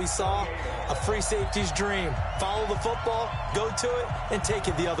as what we saw. A free safety's dream. Follow the football, go to it, and take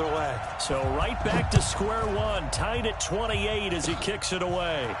it the other way. So right back to square one, tied at 28 as he kicks it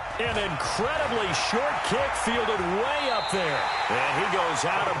away. An incredibly short kick fielded way up there. And he goes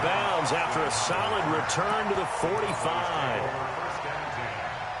out of bounds after a solid return to the 45.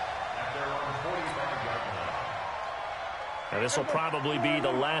 And this will probably be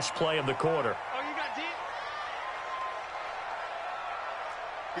the last play of the quarter.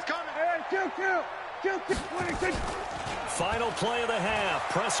 He's coming. Final play of the half.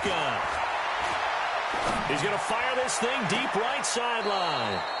 Prescott. He's going to fire this thing deep right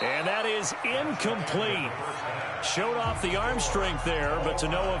sideline. And that is incomplete. Showed off the arm strength there, but to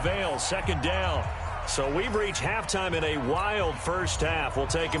no avail. Second down. So we've reached halftime in a wild first half. We'll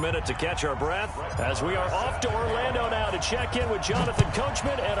take a minute to catch our breath as we are off to Orlando now to check in with Jonathan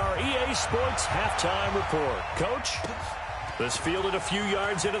Coachman at our EA Sports Halftime Report. Coach? This fielded a few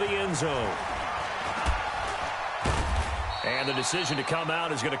yards into the end zone. And the decision to come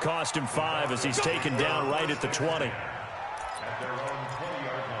out is going to cost him 5 as he's taken down right at the 20. At their own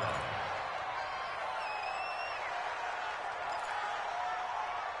 20-yard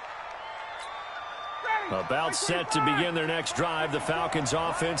line. About set to begin their next drive, the Falcons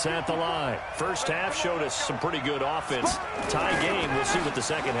offense at the line. First half showed us some pretty good offense. Tie game, we'll see what the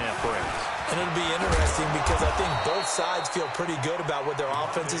second half brings. And it'll be interesting because I think both sides feel pretty good about what their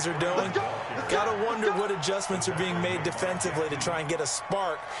offenses are doing. Got to wonder what adjustments are being made defensively to try and get a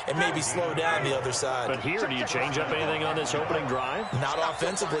spark and maybe slow down the other side. But here, do you change up anything on this opening drive? Not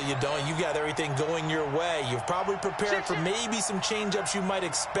offensively, you don't. You got everything going your way. You've probably prepared for maybe some change-ups you might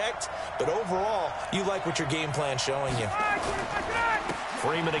expect, but overall, you like what your game plan's showing you.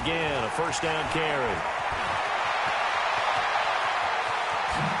 Freeman again, a first down carry.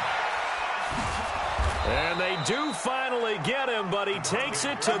 And they do finally get him, but he takes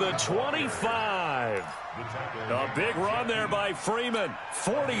it to the 25. A big run there by Freeman,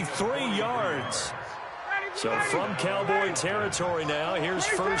 43 yards. So from Cowboy territory now, here's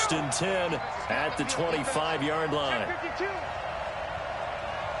 1st and 10 at the 25-yard line.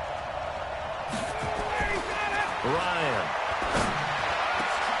 Ryan.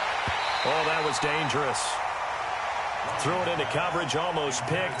 Oh, that was dangerous. Threw it into coverage, almost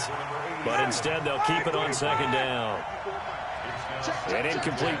picked, but instead they'll keep it on second down. An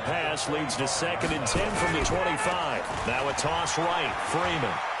incomplete pass leads to 2nd and 10 from the 25. Now a toss right,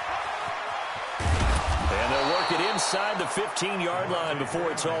 Freeman. And they'll work it inside the 15-yard line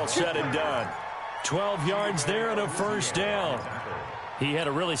before it's all said and done. 12 yards there and a first down. He had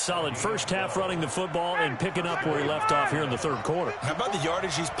a really solid first half running the football and picking up where he left off here in the third quarter. How about the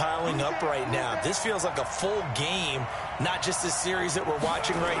yardage he's piling up right now? This feels like a full game, not just this series that we're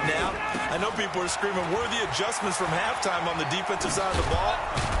watching right now. I know people are screaming, where are the adjustments from halftime on the defensive side of the ball?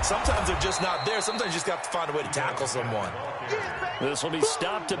 Sometimes they're just not there. Sometimes you just have to find a way to tackle someone. This will be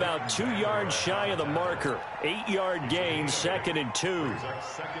stopped about 2 yards shy of the marker. 8-yard gain, 2nd and 2. 2nd and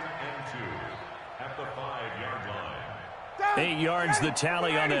 2 at the 5-yard line. 8 yards the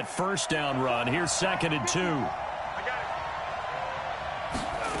tally on that first down run. Here's 2nd and 2.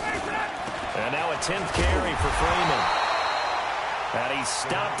 And now a 10th carry for Freeman. And he's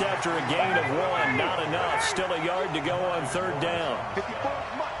stopped after a gain of 1. Not enough. Still a yard to go on 3rd down. 54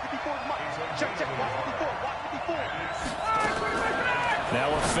 Mike. Check. Watch 54.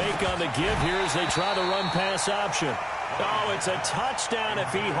 Now a fake on the give here as they try the run-pass option. Oh, it's a touchdown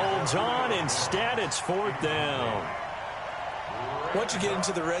if he holds on. Instead, it's 4th down. Once you get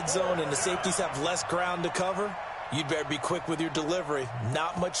into the red zone and the safeties have less ground to cover, you'd better be quick with your delivery.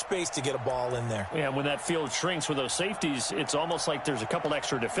 Not much space to get a ball in there. Yeah, when that field shrinks with those safeties, it's almost like there's a couple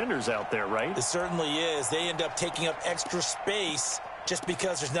extra defenders out there, right? It certainly is. They end up taking up extra space just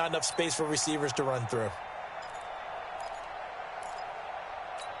because there's not enough space for receivers to run through.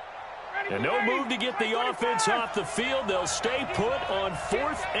 And no move to get the offense off the field. They'll stay put on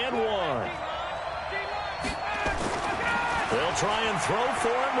 4th and 1. They'll try and throw for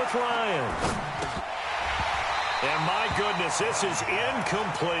him with Ryan. And my goodness, this is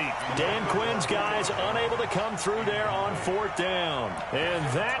incomplete. Dan Quinn's guys unable to come through there on 4th down. And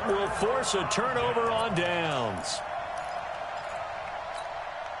that will force a turnover on downs.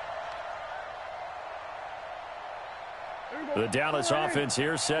 The Dallas offense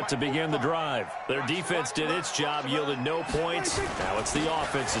here set to begin the drive. Their defense did its job, yielded no points. Now it's the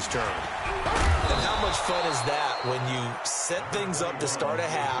offense's turn. And how much fun is that when you set things up to start a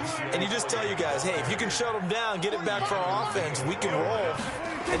half, and you just tell you guys, hey, if you can shut them down, get it back for our offense, we can roll.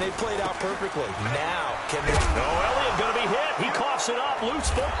 And they played out perfectly. Now, can they... Elliott going to be hit. He coughs it up. Loose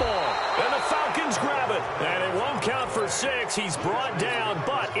football. And the Falcons grab it. And it won't count for 6. He's brought down,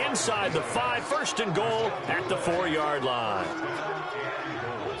 but inside the 5. First and goal at the 4-yard line.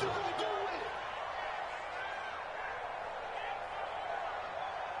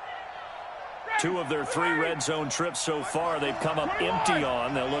 Two of their 3 red zone trips so far, they've come up empty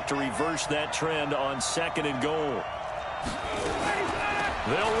on. They'll look to reverse that trend on 2nd and goal.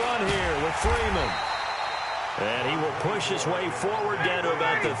 They'll run here with Freeman. And he will push his way forward down to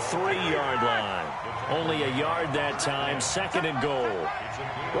about the 3-yard line. Only a yard that time, 2nd and goal.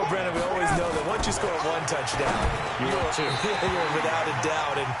 Well, Brandon, we always know that once you score 1 touchdown, you're without a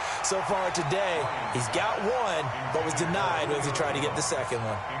doubt. And so far today, he's got 1, but was denied as he tried to get the 2nd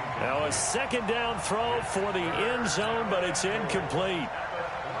one. Now a 2nd down throw for the end zone, but it's incomplete.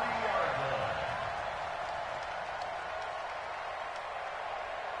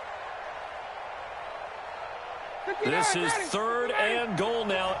 This is 3rd and goal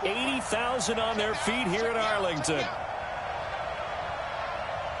now. 80,000 on their feet here in Arlington.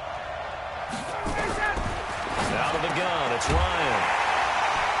 Out of the gun, it's Ryan.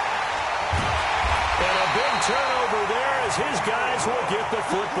 And a big turnover there as his guys will get the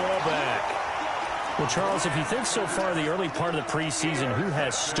football back. Well, Charles, if you think so far the early part of the preseason, who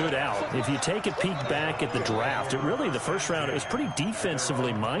has stood out? If you take a peek back at the draft, the first round, it was pretty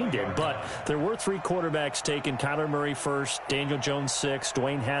defensively minded, but there were 3 quarterbacks taken. Kyler Murray first, Daniel Jones 6th,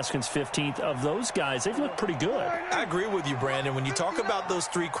 Dwayne Haskins 15th. Of those guys, they've looked pretty good. I agree with you, Brandon. When you talk about those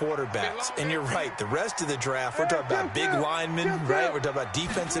 3 quarterbacks, and you're right, the rest of the draft, we're talking about big linemen, right? We're talking about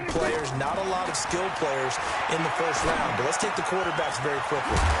defensive players, not a lot of skilled players in the first round. But let's take the quarterbacks very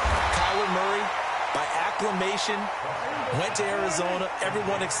quickly. Kyler Murray, by acclamation, went to Arizona.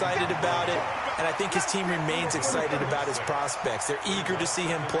 Everyone excited about it. And I think his team remains excited about his prospects. They're eager to see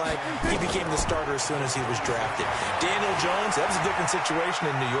him play. He became the starter as soon as he was drafted. Daniel Jones, that was a different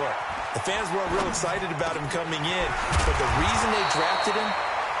situation in New York. The fans weren't real excited about him coming in. But the reason they drafted him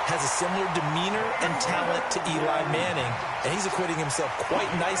has a similar demeanor and talent to Eli Manning, and he's acquitting himself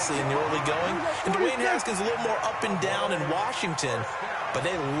quite nicely in the early going. And Dwayne Haskins a little more up and down in Washington, but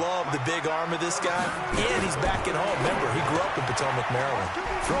they love the big arm of this guy, and he's back at home. Remember, he grew up in Potomac, Maryland.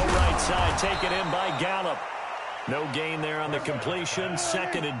 Throw right side, taken in by Gallup. No gain there on the completion,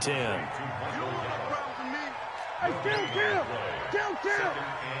 2nd and 10. Hey, kill!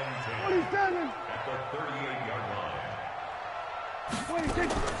 27.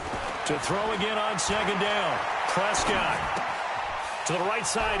 To throw again on 2nd down. Prescott. To the right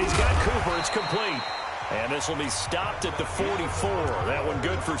side, he's got Cooper. It's complete. And this will be stopped at the 44. That one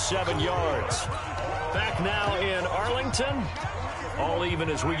good for 7 yards. Back now in Arlington. All even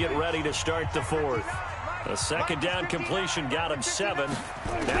as we get ready to start the 4th. A 2nd down completion got him 7.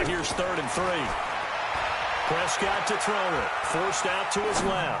 Now here's 3rd and 3. Prescott to throw it. Forced out to his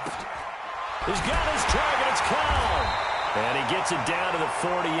left. He's got his target. It's Cobb. And he gets it down to the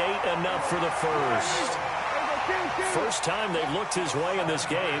 48, enough for the first. First time they've looked his way in this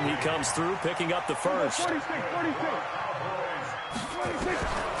game. He comes through, picking up the first.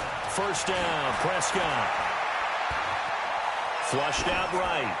 First down, Prescott. Flushed out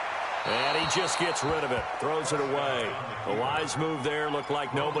right. And he just gets rid of it. Throws it away. A wise move there. Looked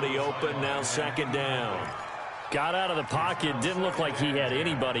like nobody open. Now 2nd down. Got out of the pocket. Didn't look like he had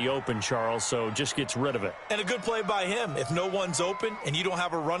anybody open, Charles, so just gets rid of it. And a good play by him. If no one's open and you don't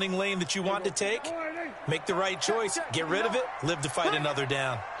have a running lane that you want to take, make the right choice. Get rid of it. Live to fight another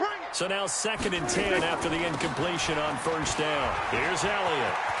down. So now 2nd and 10 after the incompletion on first down. Here's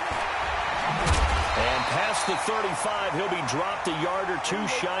Elliott. And past the 35, he'll be dropped a yard or 2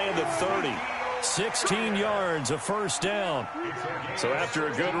 shy of the 30. 16 yards, a first down. So after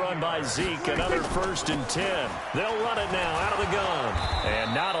a good run by Zeke, another 1st and 10. They'll run it now out of the gun.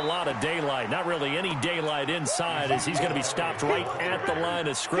 And not a lot of daylight, not really any daylight inside, as he's going to be stopped right at the line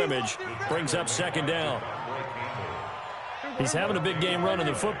of scrimmage. Brings up 2nd down. He's having a big game running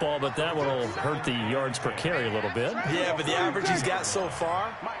the football, but that one will hurt the yards per carry a little bit. Yeah, but the average he's got so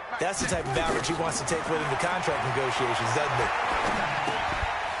far, that's the type of average he wants to take with him to contract negotiations, doesn't it?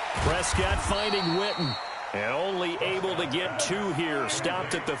 Prescott finding Witten, and only able to get 2 here,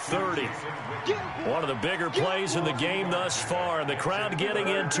 stopped at the 30. One of the bigger plays in the game thus far, and the crowd getting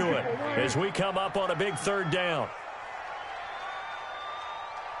into it as we come up on a big 3rd down.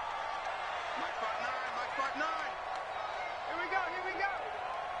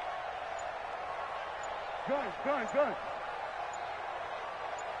 Out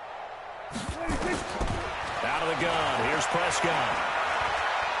of the gun. Here's Prescott.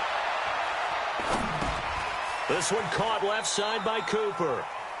 This one caught left side by Cooper.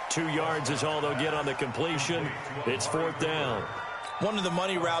 2 yards is all they'll get on the completion. It's 4th down. One of the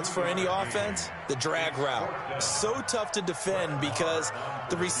money routes for any offense, the drag route. So tough to defend because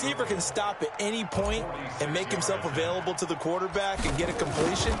the receiver can stop at any point and make himself available to the quarterback and get a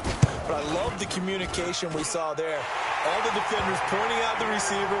completion. But I love the communication we saw there. All the defenders pointing out the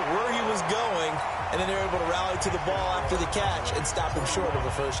receiver, where he was going, and then they're able to rally to the ball after the catch and stop him short of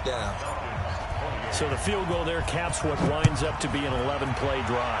a first down. So the field goal there caps what winds up to be an 11-play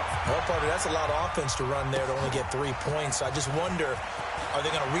drive. Well, partner, that's a lot of offense to run there to only get 3 points. So I just wonder, are they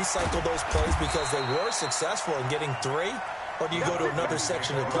going to recycle those plays because they were successful in getting 3? Or do you go to another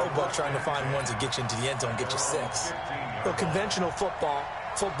section of the playbook trying to find ones that get you into the end zone and get you 6? Well, conventional football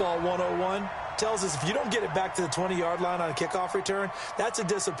 101, tells us if you don't get it back to the 20-yard line on a kickoff return, that's a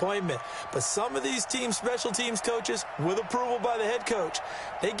disappointment. But some of these team special teams coaches, with approval by the head coach,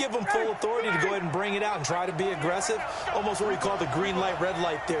 they give them full authority to go ahead and bring it out and try to be aggressive, almost what we call the green light, red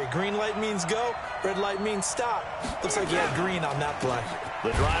light theory. Green light means go, red light means stop. Looks like he had green on that play.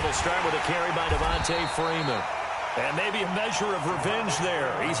 The drive will start with a carry by Devontae Freeman. And maybe a measure of revenge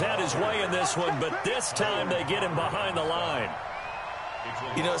there. He's had his way in this one, but this time they get him behind the line.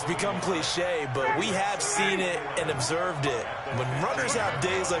 You know, it's become cliche, but we have seen it and observed it. When runners have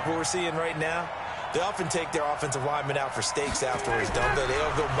days like what we're seeing right now, they often take their offensive linemen out for steaks afterwards, don't they?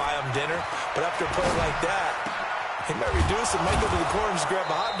 They'll go buy them dinner. But after a play like that, he might reduce it, might go to the corner and just grab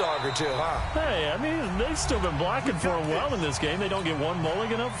a hot dog or two, huh? Hey, I mean, they've still been blocking for him well in this game. They don't get one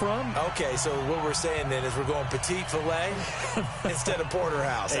mulligan up front. Okay, so what we're saying then is we're going petite filet instead of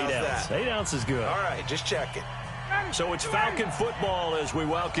porterhouse. How's that? 8 ounce is good. All right, just checking. So it's Falcon football as we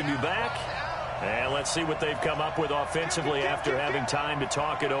welcome you back. And let's see what they've come up with offensively after having time to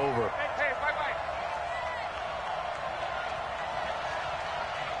talk it over.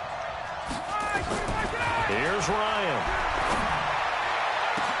 Here's Ryan.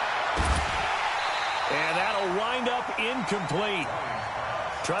 And that'll wind up incomplete.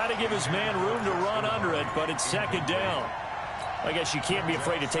 Try to give his man room to run under it, but it's 2nd down. I guess you can't be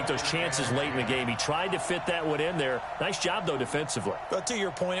afraid to take those chances late in the game. He tried to fit that one in there. Nice job, though, defensively. But to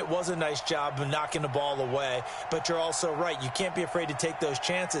your point, it was a nice job of knocking the ball away. But you're also right. You can't be afraid to take those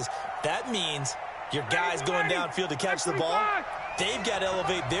chances. That means your guys going downfield to catch the ball, they've got to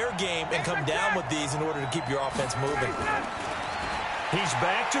elevate their game and come down with these in order to keep your offense moving. He's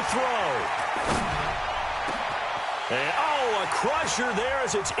back to throw. And, a crusher there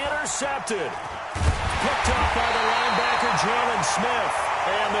as it's intercepted. Picked up by the linebacker, Jalen Smith.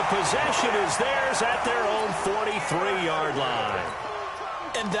 And the possession is theirs at their own 43-yard line.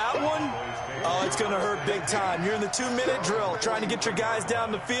 And that one, it's going to hurt big time. You're in the 2-minute drill trying to get your guys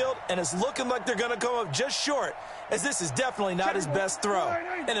down the field, and it's looking like they're going to come up just short, as this is definitely not his best throw.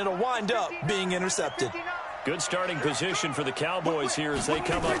 And it'll wind up being intercepted. Good starting position for the Cowboys here as they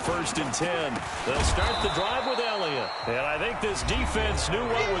come up 1st and 10. They'll start the drive with Elliott. And I think this defense knew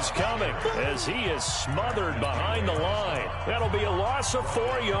what was coming as he is smothered behind the line. That'll be a loss of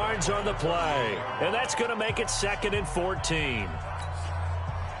 4 yards on the play. And that's going to make it 2nd and 14.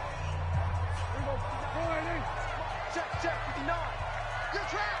 Check, 59. Good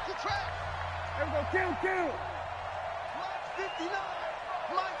track. There we go, kill.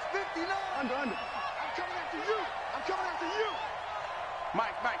 Mike's 59. Under. I'm coming after you.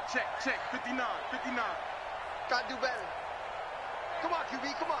 Mike, check. 59. Gotta do better. Come on,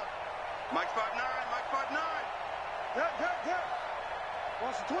 QB, come on. Mike's 5'9". Yeah.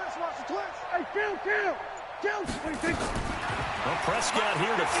 Watch the twist. Hey, kill. What do you think? Well, Prescott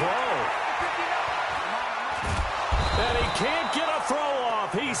here to throw. And he can't get a throw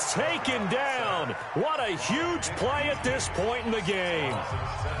off. He's taken down. What a huge play at this point in the game.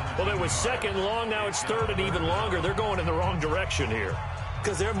 Well, it was 2nd long. Now it's 3rd and even longer. They're going in the wrong direction here.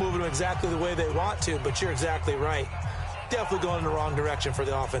 Because they're moving them exactly the way they want to, but you're exactly right. Definitely going in the wrong direction for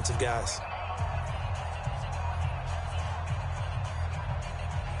the offensive guys.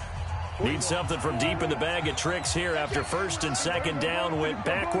 Need something from deep in the bag of tricks here after 1st and 2nd down went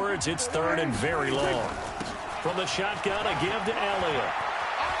backwards. It's 3rd and very long. From the shotgun, a give to Elliott.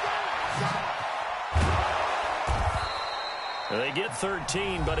 They get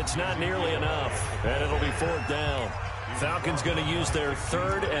 13, but it's not nearly enough. And it'll be 4th down. Falcons going to use their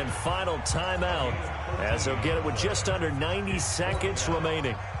 3rd and final timeout as they'll get it with just under 90 seconds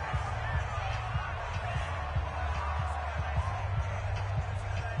remaining.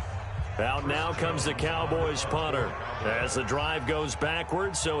 Out now comes the Cowboys punter as the drive goes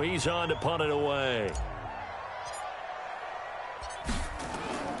backwards, so he's on to punt it away.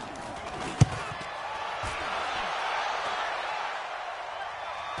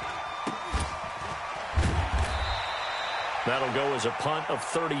 That'll go as a punt of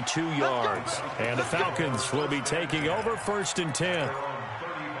 32 yards. And the Falcons will be taking over 1st and 10.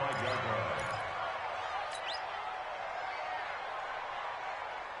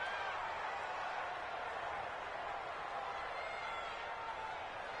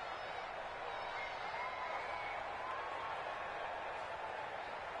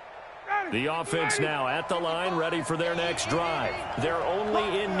 The offense now at the line, ready for their next drive. They're only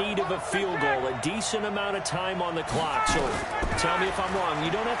in need of a field goal, a decent amount of time on the clock. So tell me if I'm wrong.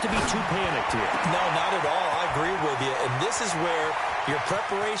 You don't have to be too panicked here. No, not at all. I agree with you. And this is where your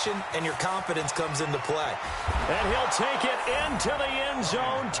preparation and your confidence comes into play. And he'll take it into the end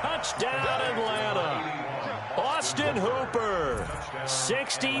zone. Touchdown, Atlanta. Austin Hooper,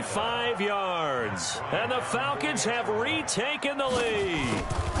 65 yards. And the Falcons have retaken the lead.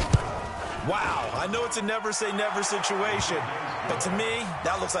 Wow, I know it's a never-say-never situation, but to me,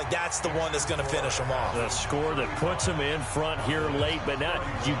 that looks like that's the one that's going to finish them off. The score that puts them in front here late, but now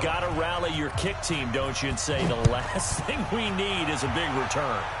you got to rally your kick team, don't you, and say the last thing we need is a big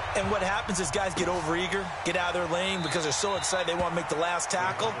return. And what happens is guys get overeager, get out of their lane because they're so excited they want to make the last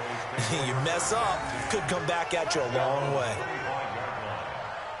tackle. You mess up, could come back at you a long way.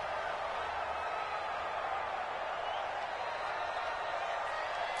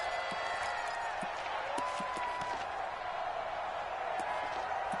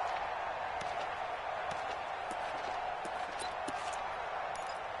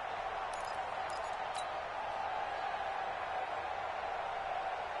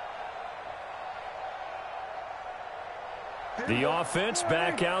 The offense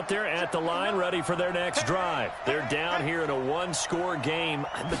back out there at the line, ready for their next drive. They're down here in a one-score game,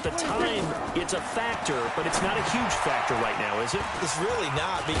 but the time, it's a factor, but it's not a huge factor right now, is it? It's really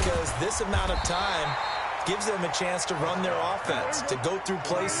not, because this amount of time gives them a chance to run their offense, to go through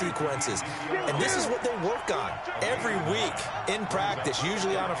play sequences. And this is what they work on every week in practice,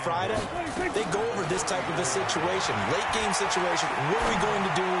 usually on a Friday. They go over this type of a situation, late-game situation. What are we going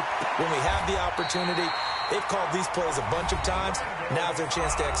to do when we have the opportunity? They've called these plays a bunch of times. Now's their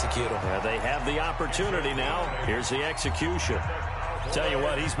chance to execute them. Yeah, they have the opportunity now. Here's the execution. Tell you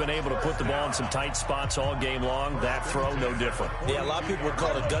what, he's been able to put the ball in some tight spots all game long. That throw, no different. Yeah, a lot of people would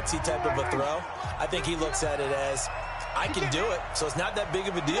call it a gutsy type of a throw. I think he looks at it as, I can do it, so it's not that big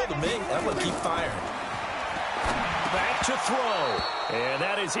of a deal to me. I'm going to keep firing. Back to throw. And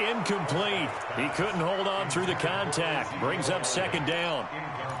that is incomplete. He couldn't hold on through the contact. Brings up 2nd down.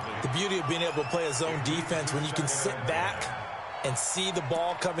 The beauty of being able to play a zone defense when you can sit back and see the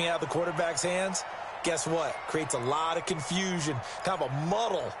ball coming out of the quarterback's hands, guess what? Creates a lot of confusion, kind of a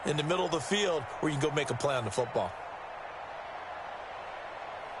muddle in the middle of the field where you can go make a play on the football.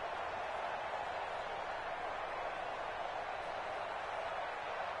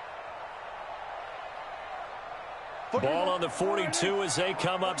 Ball on the 42 as they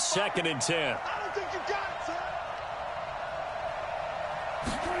come up 2nd and 10. I don't think you got it, son.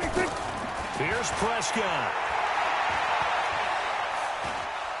 Here's Prescott.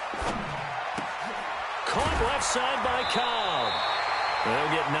 Caught left side by Cobb.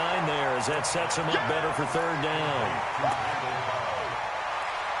 They'll get 9 there as that sets them up better for 3rd down.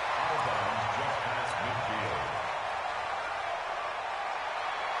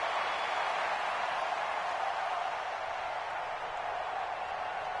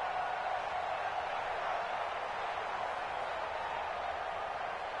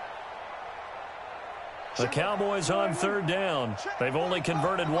 The Cowboys on 3rd down. They've only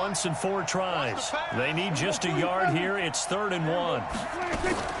converted once in 4 tries. They need just a yard here. It's 3rd and 1.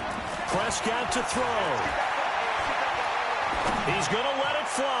 Prescott to throw. He's going to let it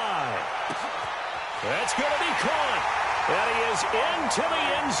fly. That's going to be caught. And he is into the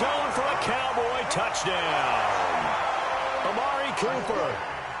end zone for a Cowboy touchdown. Amari Cooper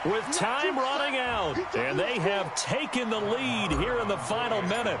with time running out. And they have taken the lead here in the final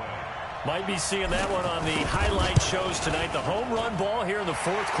minute. Might be seeing that one on the highlight shows tonight. The home run ball here in the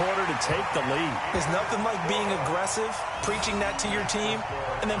 4th quarter to take the lead. There's nothing like being aggressive, preaching that to your team,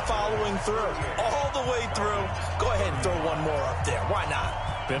 and then following through. All the way through. Go ahead and throw one more up there. Why not?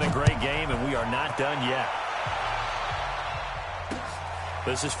 Been a great game, and we are not done yet.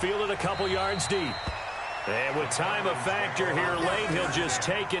 This is fielded a couple yards deep. And with time a factor here late, he'll just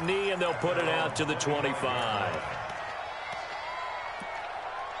take a knee, and they'll put it out to the 25.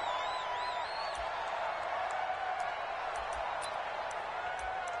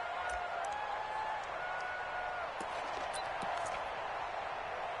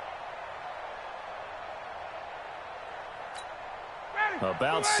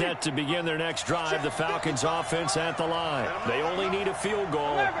 About set to begin their next drive, the Falcons offense at the line. They only need a field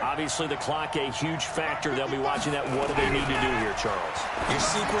goal. Obviously, the clock a huge factor. They'll be watching that. What do they need to do here, Charles? Your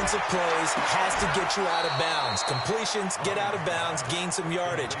sequence of plays has to get you out of bounds. Completions, get out of bounds, gain some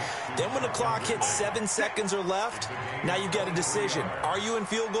yardage. Then when the clock hits 7 seconds or left, now you get a decision. Are you in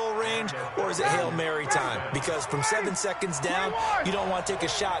field goal range or is it Hail Mary time? Because from 7 seconds down, you don't want to take a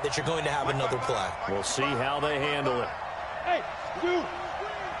shot that you're going to have another play. We'll see how they handle it. Hey, dude.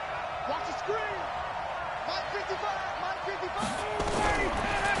 Watch the screen. Mike 55. Mike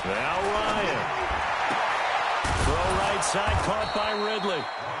 55. Now Ryan. Throw right side, caught by Ridley.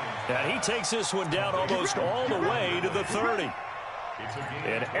 And he takes this one down almost all the way to the 30.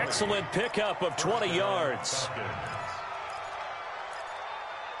 An excellent pickup of 20 yards.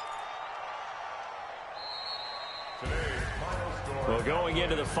 Well, going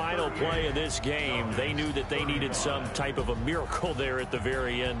into the final play of this game, they knew that they needed some type of a miracle there at the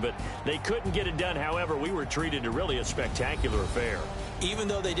very end, but they couldn't get it done. However, we were treated to really a spectacular affair. Even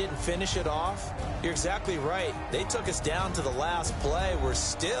though they didn't finish it off, you're exactly right. They took us down to the last play. We're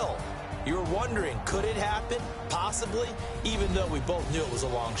still. You were wondering, could it happen? Possibly, even though we both knew it was a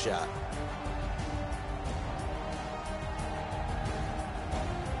long shot.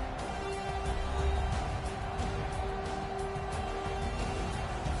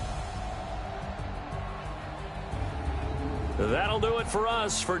 That'll do it for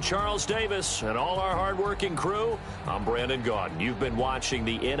us. For Charles Davis and all our hardworking crew, I'm Brandon Gaudin. You've been watching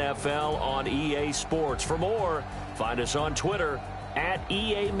the NFL on EA Sports. For more, find us on Twitter at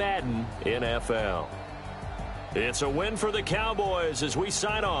EA Madden NFL. It's a win for the Cowboys as we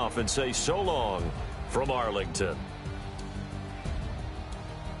sign off and say so long from Arlington.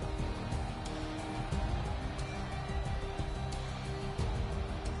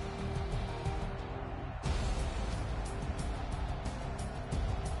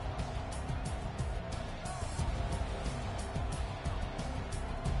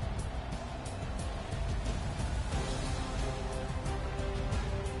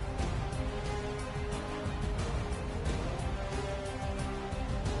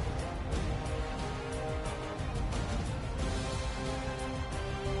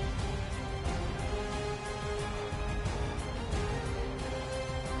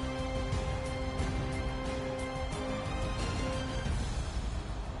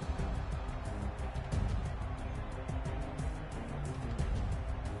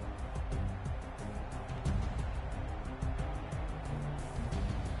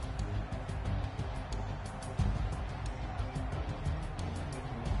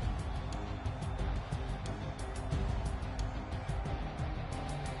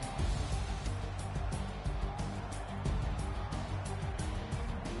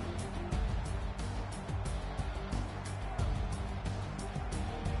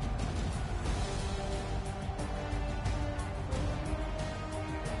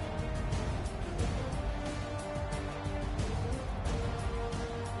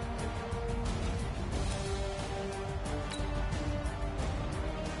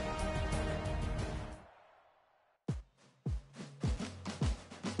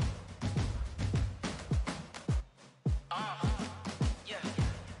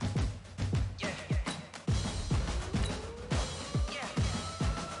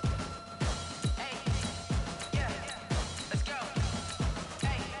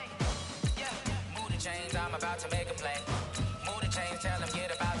 I'm about to make a play. Move the chains, tell them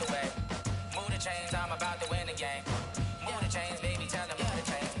get up out the way. Move the chains, I'm about to win the game. Move the chains, baby, tell them move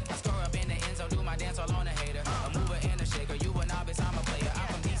the chains. I score up in the end zone, do my dance all on a hater. A mover and a shaker, you a novice, I'm a player. I'm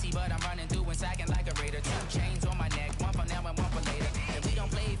from DC, but I'm running through and sacking like a raider. 2 chains on my neck, one for now and one for later. And we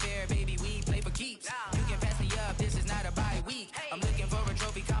don't play fair, baby, we play for keeps. You can pass me up, this is not a bye week. I'm looking for a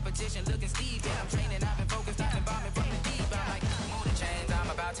trophy competition, looking steep. Yeah, I'm training, I've been focused, I've been bombing from the deep. I'm like, move the chains, I'm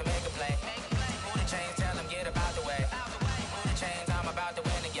about to make a play. Move the chains, tell them get up out the way. Move the chains, I'm about to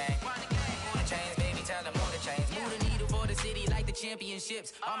win the game. Move the chains, baby, tell them move the chains. Move the needle for the city like the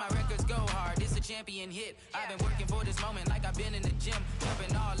championships. All my records go hard, this a champion hit. I've been working for this moment like I've been in the gym.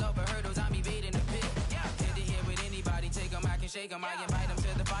 Jumping all over hurdles, I'm evading the pit. Head to head with anybody, take them, I can shake them. I invite them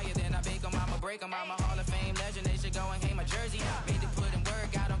to the fire, then I bake them, I'ma break them. I'm a Hall of Fame legend, they should go and hang my jersey. Made to put in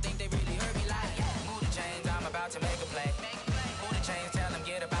work, I don't think they really heard me like. Move the chains, I'm about to make a play. Move the chains, tell them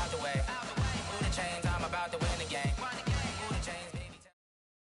get up out the way. Move the chains, I'm about to win the game. Move the chains, baby.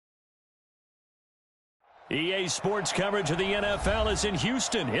 EA Sports coverage of the NFL is in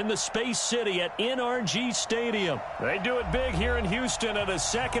Houston, in the Space City at NRG Stadium. They do it big here in Houston, and a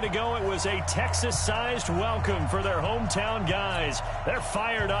second ago it was a Texas-sized welcome for their hometown guys. They're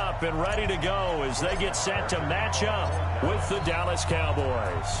fired up and ready to go as they get set to match up with the Dallas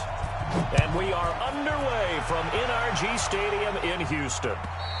Cowboys. And we are underway from NRG Stadium in Houston.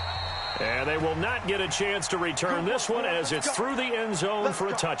 And they will not get a chance to return this one as it's through the end zone for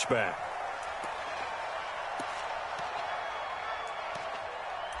a touchback.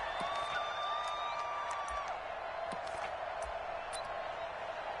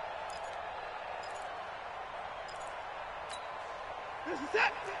 This is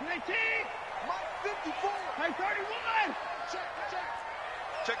it. 19. Mike 54. Mike 31. Check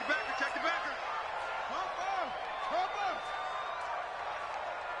the backer. Check the backer. Hop up.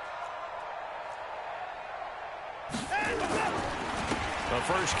 The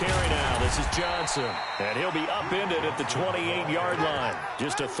first carry now. This is Johnson. And he'll be upended at the 28-yard line.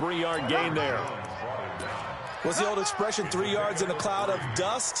 Just a 3-yard gain there. What's the old expression, 3 yards in a cloud of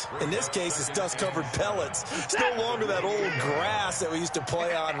dust? In this case, it's dust-covered pellets. It's no longer that old grass that we used to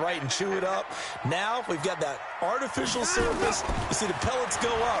play on, right, and chew it up. Now we've got that artificial surface. You see the pellets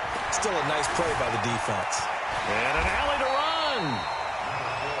go up. Still a nice play by the defense. And an alley to run.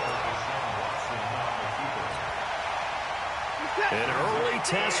 An early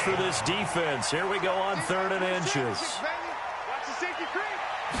test for this defense. Here we go on 3rd and inches. Watch the safety creep.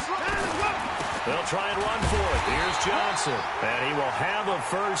 They'll try and run for it. Here's Johnson. And he will have a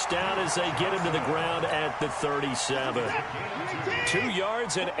first down as they get him to the ground at the 37. 2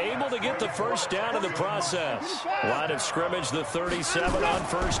 yards and able to get the first down in the process. Line of scrimmage, the 37 on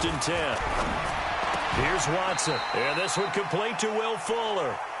 1st and 10. Here's Watson. And this one complete to Will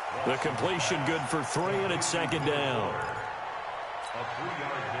Fuller. The completion good for 3, and it's 2nd down. A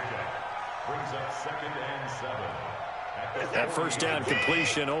 3-yard pickup brings up 2nd and 7. That first down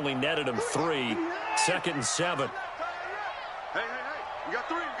completion only netted him 3. 2nd and 7. Hey. We got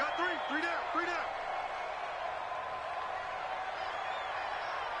 3. 3 down.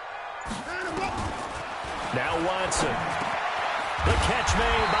 Now Watson. The catch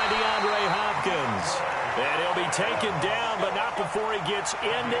made by DeAndre Hopkins. And he'll be taken down, but not before he gets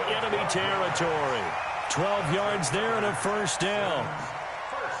into enemy territory. 12 yards there and a first down.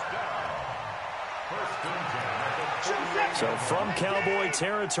 So from Cowboy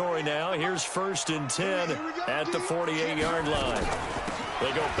territory now, here's 1st and 10 at the 48-yard line.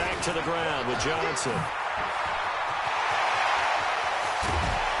 They go back to the ground with Johnson.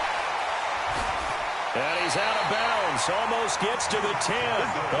 And he's out of bounds. Almost gets to the 10.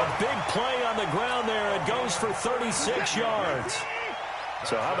 A big play on the ground there. It goes for 36 yards.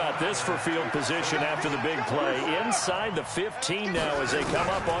 So how about this for field position after the big play? Inside the 15 now as they come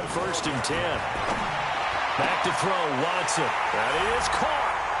up on 1st and 10. Back to throw, Watson. And he is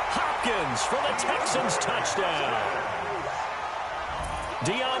caught. Hopkins for the Texans touchdown.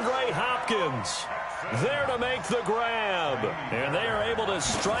 DeAndre Hopkins there to make the grab. And they are able to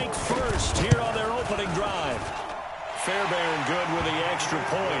strike first here on their opening drive. Fairbairn good with the extra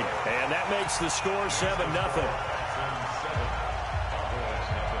point. And that makes the score 7-0.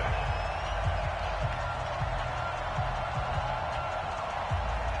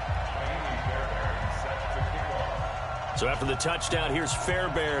 So after the touchdown, here's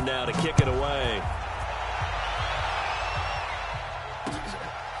Fairbairn now to kick it away.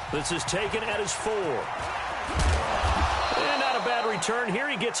 This is taken at his 4. And not a bad return here.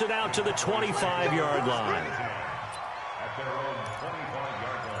 He gets it out to the 25-yard line. At their own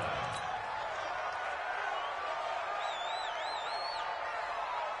 25-yard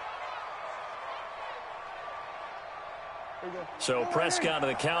line. So Prescott and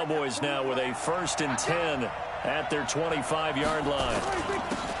the Cowboys now with a 1st and 10 at their 25-yard line.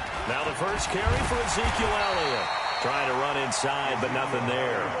 Now the first carry for Ezekiel Elliott. Trying to run inside, but nothing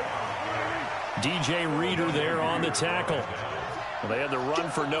there. DJ Reader there on the tackle. Well, they had the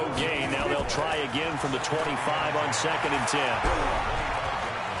run for no gain. Now they'll try again from the 25 on 2nd and 10.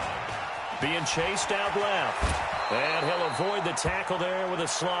 Being chased out left. And he'll avoid the tackle there with a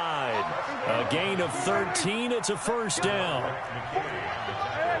slide. A gain of 13. It's a first down.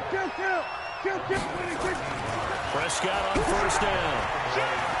 Prescott on first down.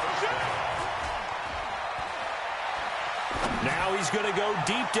 Now he's going to go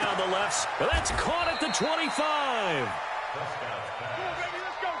deep down the left. That's caught at the 25.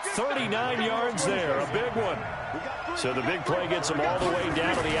 39 yards there, a big one. So the big play gets him all the way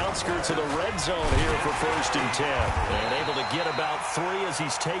down to the outskirts of the red zone here for 1st and 10. And able to get about 3 as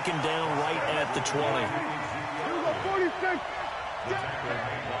he's taken down right at the 20. 46.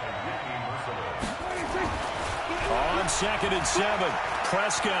 On 2nd and 7,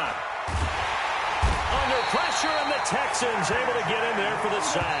 Prescott. Under pressure, and the Texans able to get in there for the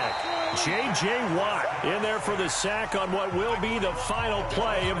sack. J.J. Watt in there for the sack on what will be the final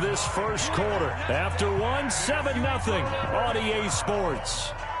play of this first quarter. After 7-0 on EA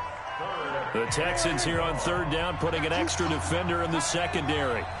Sports. The Texans here on 3rd down, putting an extra defender in the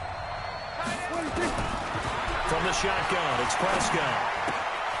secondary. From the shotgun, it's Prescott.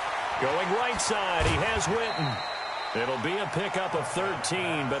 Going right side, he has Witten. It'll be a pickup of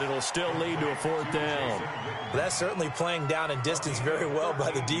 13, but it'll still lead to a 4th down. That's certainly playing down and distance very well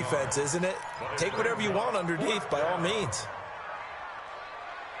by the defense, isn't it? Take whatever you want underneath, by all means.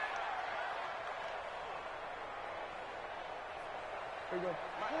 Here we go.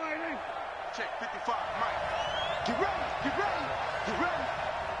 Check 55, Mike. Get ready, get ready, get ready.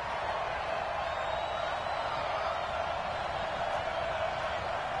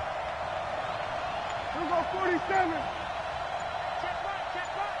 Here we go, 47. Check right.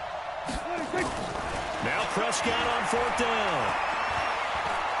 Now Prescott on 4th down.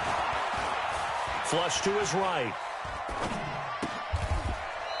 Flush to his right.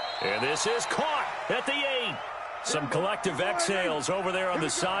 And this is caught at the 8. Some collective exhales over there on the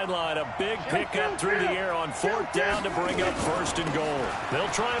sideline. A big pickup through the air on 4th down to bring up 1st and goal. They'll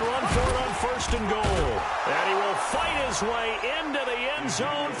try and run for it on 1st and goal. And he will fight his way into the end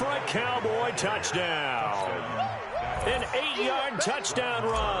zone for a Cowboy touchdown. An 8-yard touchdown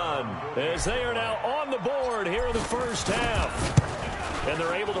run as they are now on the board here in the first half. And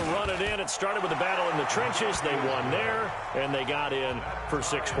they're able to run it in. It started with a battle in the trenches. They won there, and they got in for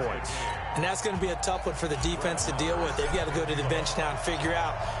 6 points. And that's going to be a tough one for the defense to deal with. They've got to go to the bench now and figure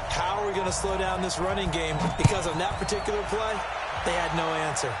out how are we going to slow down this running game, because on that particular play, they had no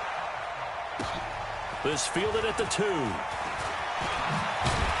answer. This fielded at the 2.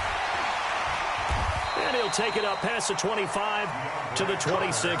 And he'll take it up past the 25 to the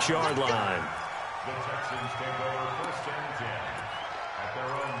 26-yard line. The Texans take over 1st and 10 at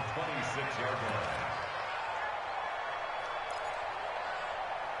their own 26-yard line.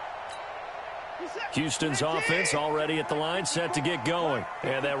 Houston's offense already at the line, set to get going.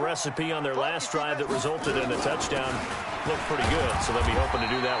 And that recipe on their last drive that resulted in a touchdown looked pretty good, so they'll be hoping to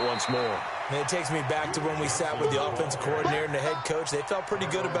do that once more. And it takes me back to when we sat with the offensive coordinator and the head coach. They felt pretty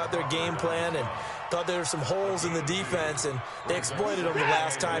good about their game plan and thought there were some holes in the defense, and they exploited them the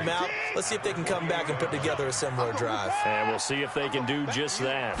last time out. Let's see if they can come back and put together a similar drive. And we'll see if they can do just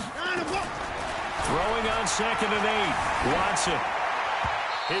that. Throwing on 2nd and 8, Watson.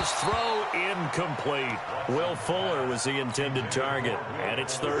 His throw incomplete. Will Fuller was the intended target, and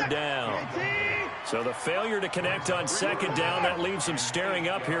it's 3rd down. So the failure to connect on 2nd down, that leaves him staring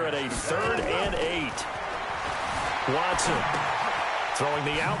up here at a 3rd and 8. Watson throwing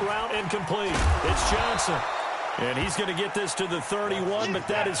the out route incomplete. It's Johnson. And he's going to get this to the 31, but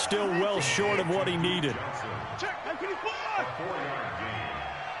that is still well short of what he needed. A 4-yard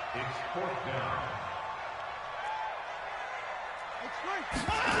gain. It's 4th down.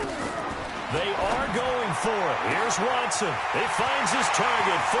 They are going for it. Here's Watson. He finds his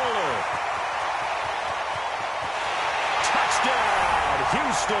target, Fuller. Touchdown,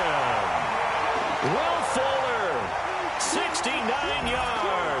 Houston. Will Fuller, 69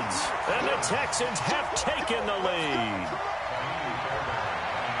 yards. And the Texans have taken the lead.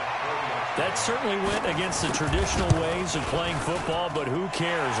 That certainly went against the traditional ways of playing football, but who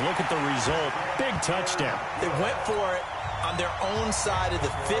cares? Look at the result. Big touchdown. They went for it on their own side of the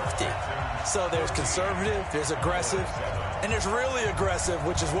 50. So there's conservative, there's aggressive, and there's really aggressive,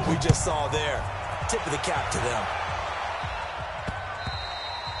 which is what we just saw there. Tip of the cap to them.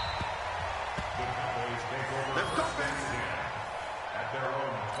 Let's go, baby. At their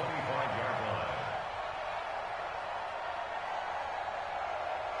own 25-yard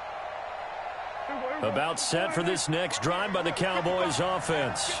line. About set for this next drive by the Cowboys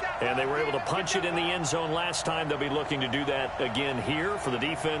offense. And they were able to punch it in the end zone last time. They'll be looking to do that again here for the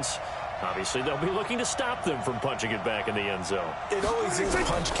defense. Obviously, they'll be looking to stop them from punching it back in the end zone. It always is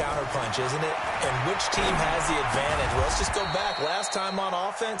punch-counter-punch, isn't it? And which team has the advantage? Well, let's just go back. Last time on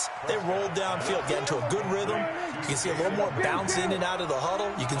offense, they rolled downfield, get into a good rhythm. You can see a little more bounce in and out of the huddle.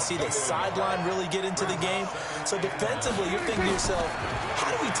 You can see the sideline really get into the game. So defensively, you're thinking to yourself,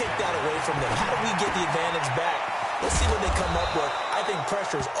 how do we take that away from them? How do we get the advantage back? Let's see what they come up with. I think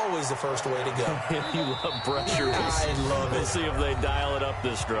pressure is always the first way to go. You love pressure. I love it. We'll see if they dial it up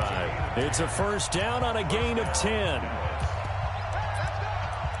this drive. It's a first down on a gain of 10.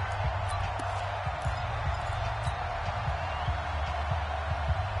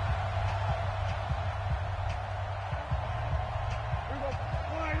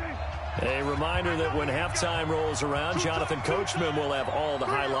 A A reminder that when halftime rolls around, Jonathan Coachman will have all the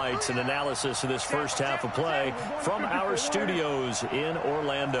highlights and analysis of this first half of play from our studios in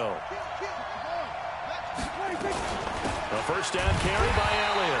Orlando. A first down carry by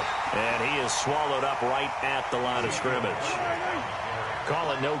Elliott, and he is swallowed up right at the line of scrimmage.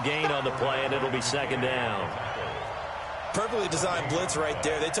 Call it no gain on the play, and it'll be second down. Perfectly designed blitz right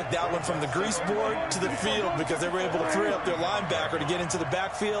there. They took that one from the grease board to the field because they were able to free up their linebacker to get into the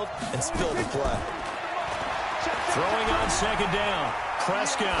backfield and spill the play. Throwing on second down.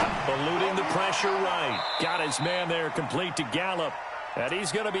 Prescott eluding the pressure right. Got his man there complete to Gallup. And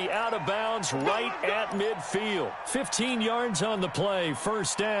he's going to be out of bounds right at midfield. 15 yards on the play.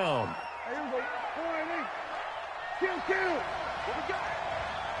 First down.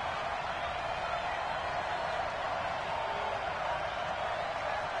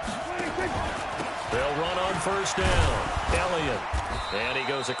 They'll run on first down. Elliott. And he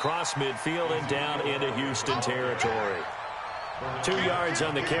goes across midfield and down into Houston territory. 2 yards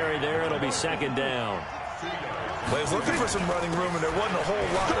on the carry there. It'll be second down. Well, he was looking for some running room, and there wasn't a whole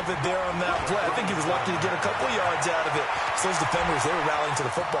lot of it there on that play. I think he was lucky to get a couple of yards out of it. So those defenders, they were rallying to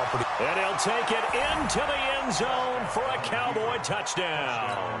the football pretty. And he'll take it into the end zone for a Cowboy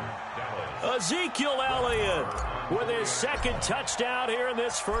touchdown. Ezekiel Elliott with his second touchdown here in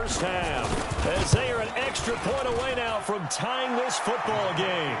this first half, as they are an extra point away now from tying this football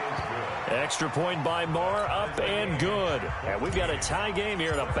game. Extra point by Marr, up and good. And we've got a tie game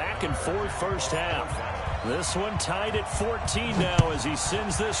here in a back-and-forth first half. This one tied at 14 now as he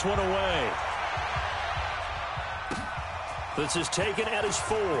sends this one away. This is taken at his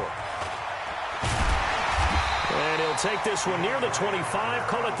 4. And he'll take this one near the 25,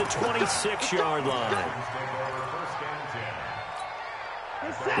 call it the 26-yard line.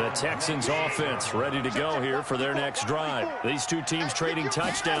 The Texans offense ready to go here for their next drive. These two teams trading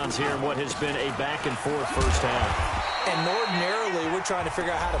touchdowns here in what has been a back-and-forth first half. And ordinarily, we're trying to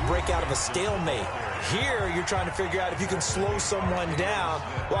figure out how to break out of a stalemate. Here, you're trying to figure out if you can slow someone down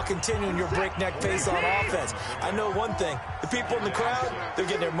while continuing your breakneck pace on offense. I know one thing. The people in the crowd, they're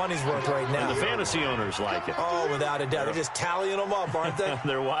getting their money's worth right now. And the fantasy owners like it. Oh, without a doubt. They're just tallying them up, aren't they?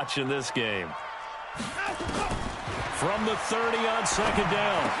 They're watching this game. From the 30 on second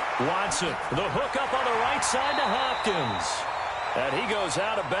down, Watson, the hook up on the right side to Hopkins. And he goes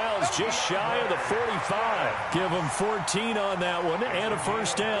out of bounds just shy of the 45. Give him 14 on that one and a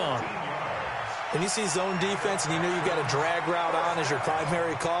first down. When you see zone defense and you know you've got a drag route on as your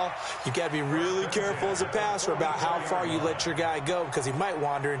primary call, you've got to be really careful as a passer about how far you let your guy go because he might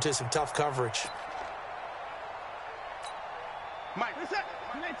wander into some tough coverage. Mike, what's up?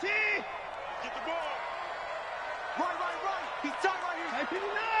 Get the ball. Right. He's tight right here.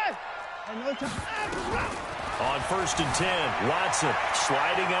 On first and 10, Watson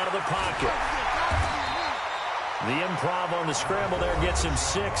sliding out of the pocket. The improv on the scramble there gets him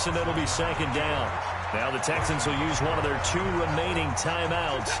 6, and it'll be second down. Now the Texans will use one of their 2 remaining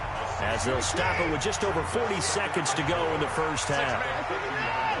timeouts as they'll stop it with just over 40 seconds to go in the first half.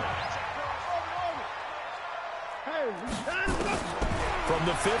 From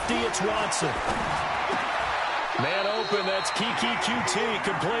the 50, it's Watson. Man open, that's Kiki QT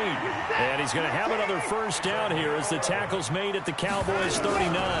complete. And he's going to have another first down here as the tackle's made at the Cowboys'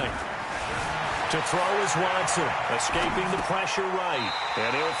 39. To throw is Watson, escaping the pressure right.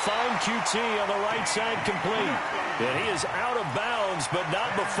 And he'll find QT on the right side complete. And he is out of bounds, but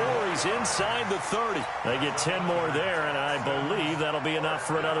not before he's inside the 30. They get 10 more there, and I believe that'll be enough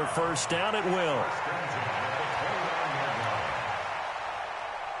for another first down. It will.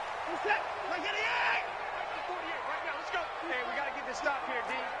 Stop here,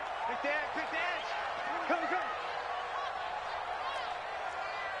 D. Pick the edge. Come.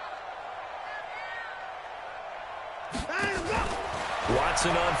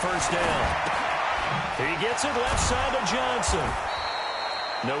 Watson on first down. He gets it left side to Johnson.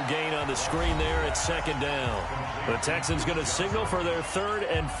 No gain on the screen there at second down. The Texans going to signal for their 3rd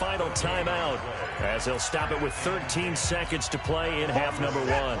and final timeout as they'll stop it with 13 seconds to play in half number 1.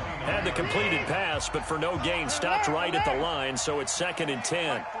 Had the completed pass, but for no gain, stopped right at the line, so it's 2nd and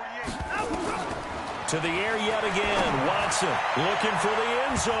 10. To the air yet again. Watson looking for the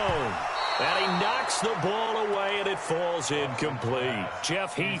end zone. And he knocks the ball away, and it falls incomplete.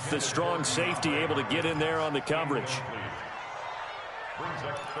 Jeff Heath, the strong safety, able to get in there on the coverage. Brings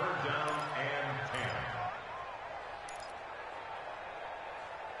up 3rd down and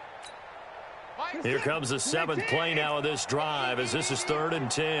 10. Here comes the 7th play now of this drive as this is 3rd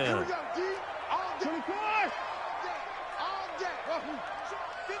and 10. Here we go, D. All day. 24. All day.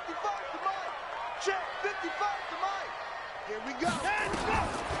 55 to Mike. Check. 55 to Mike. Here we go.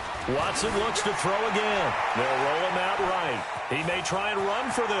 Watson looks to throw again. They'll roll him out right. He may try and run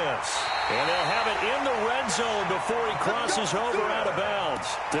for this. And they'll have it in the red zone before he crosses over out of bounds.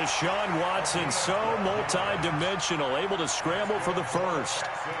 Deshaun Watson, so multi-dimensional, able to scramble for the first.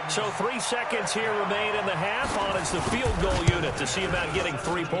 So 3 seconds here remain in the half. On is the field goal unit to see about getting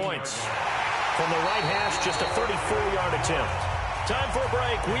 3 points. From the right hash, just a 34-yard attempt. Time for a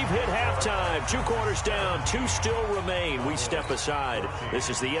break. We've hit halftime. 2 quarters down. 2 still remain. We step aside. This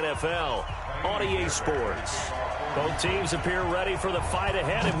is the NFL on EA Sports. Both teams appear ready for the fight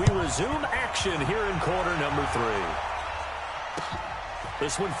ahead, and we resume action here in quarter number 3.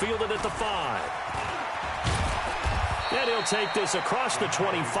 This one fielded at the 5. And he'll take this across the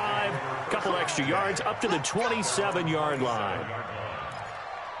 25. A couple extra yards up to the 27-yard line.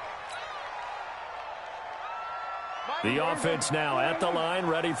 The offense now at the line,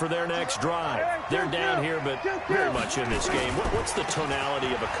 ready for their next drive. They're down here, but very much in this game. What's the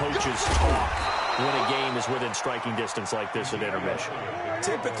tonality of a coach's talk when a game is within striking distance like this at intermission?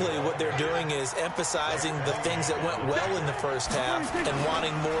 Typically, what they're doing is emphasizing the things that went well in the first half and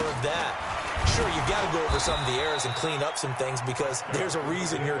wanting more of that. Sure, you've got to go over some of the errors and clean up some things because there's a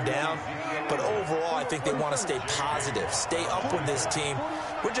reason you're down. But overall, I think they want to stay positive, stay up with this team.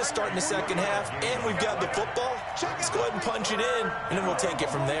 We're just starting the second half, and we've got the football. Let's go ahead and punch it in, and then we'll take it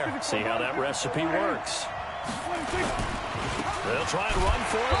from there. See how that recipe works. They'll try and run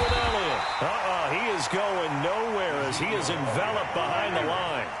for it with Elliott. He is going nowhere as he is enveloped behind the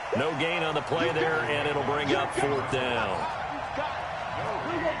line. No gain on the play there, and it'll bring up 4th down.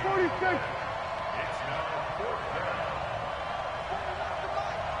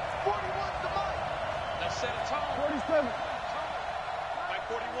 Let's set a tone. 47. Mike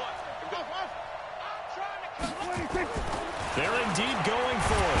 41. They're indeed going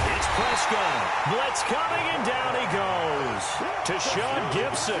for it. It's Prescott. Blitz coming, and down he goes. To Sean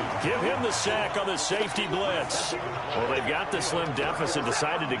Gibson. Give him the sack on the safety blitz. Well, they've got the slim deficit,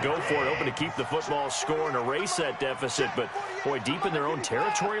 decided to go for it, hoping to keep the football score and erase that deficit. But, boy, deep in their own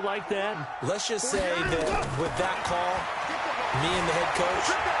territory like that. Let's just say that with that call, me and the head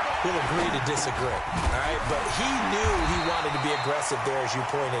coach will agree to disagree. All right, but he knew he wanted to be aggressive there, as you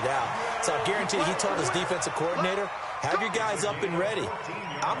pointed out. So I guarantee he told his defensive coordinator, have your guys up and ready.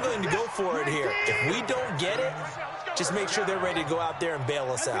 I'm going to go for it here. If we don't get it, just make sure they're ready to go out there and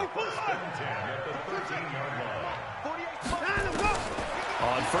bail us out.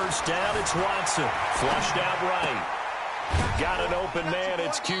 On first down, it's Watson. Flushed out right. Got an open man.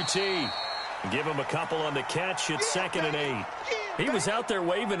 It's QT. Give him a couple on the catch. It's 2nd and 8. He was out there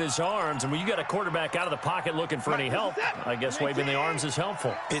waving his arms, and when you got a quarterback out of the pocket looking for any help, I guess waving the arms is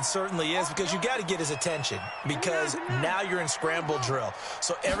helpful. It certainly is, because you got to get his attention, because now you're in scramble drill.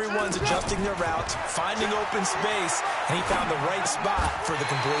 So everyone's adjusting their routes, finding open space, and he found the right spot for the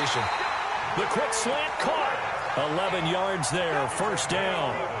completion. The quick slant caught. 11 yards there, 1st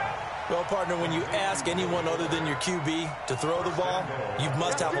down. Well, partner, when you ask anyone other than your QB to throw the ball, you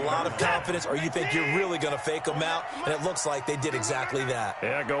must have a lot of confidence, or you think you're really going to fake them out, and it looks like they did exactly that.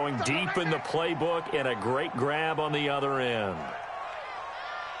 Yeah, going deep in the playbook, and a great grab on the other end.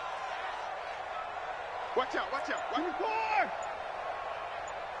 Watch out, watch out. Watch out.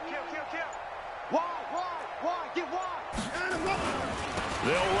 Kill. Wide. Get wide.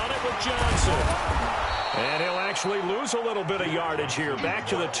 They'll run it with Johnson. And he'll actually lose a little bit of yardage here. Back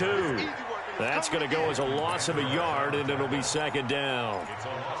to the 2. That's going to go as a loss of a yard, and it'll be 2nd down.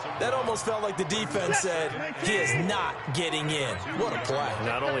 That almost felt like the defense said, he is not getting in. What a play.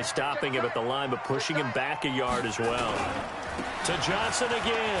 Not only stopping him at the line, but pushing him back a yard as well. To Johnson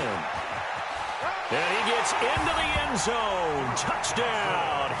again. And he gets into the end zone.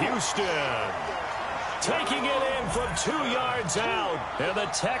 Touchdown, Houston. Taking it in from 2 yards out. And the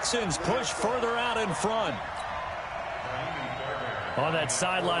Texans push further out in front. On that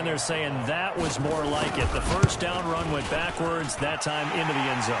sideline, they're saying that was more like it. The first down run went backwards, that time into the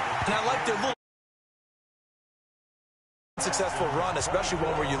end zone. And I like their little successful run, especially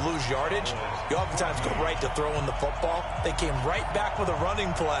one where you lose yardage. You oftentimes go right to throwing the football. They came right back with a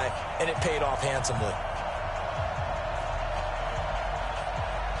running play, and it paid off handsomely.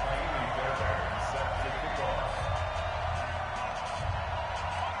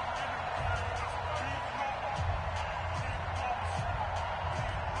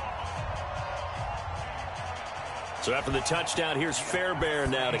 So after the touchdown, here's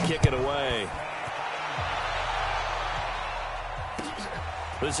Fairbairn now to kick it away.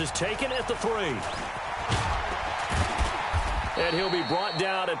 This is taken at the 3. And he'll be brought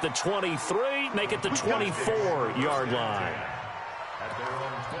down at the 23, make it the 24-yard line. At their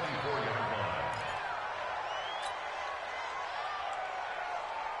own 24-yard line.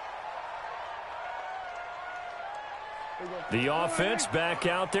 The offense back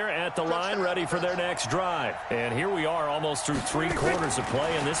out there at the line, ready for their next drive. And here we are almost through 3 quarters of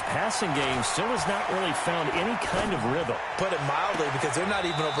play, and this passing game still has not really found any kind of rhythm. Put it mildly, because they're not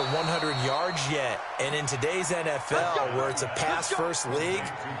even over 100 yards yet. And in today's NFL, where it's a pass-first league,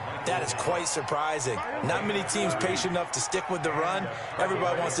 that is quite surprising. Not many teams patient enough to stick with the run.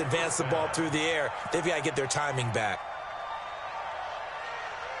 Everybody wants to advance the ball through the air. They've got to get their timing back.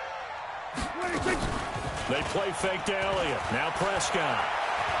 They play fake to Elliott. Now Prescott.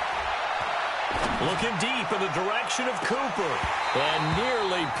 Looking deep in the direction of Cooper. And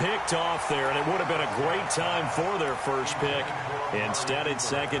nearly picked off there. And it would have been a great time for their first pick. Instead, it's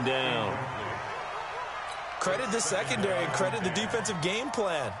second down. Credit the secondary and credit the defensive game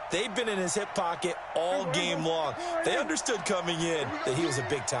plan. They've been in his hip pocket all game long. They understood coming in that he was a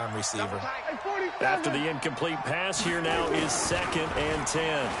big-time receiver. After the incomplete pass, here now is 2nd and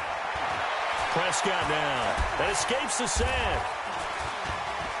 10. Prescott now. That escapes the sack.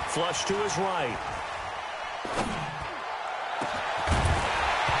 Flush to his right.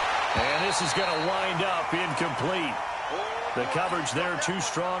 And this is going to wind up incomplete. The coverage there too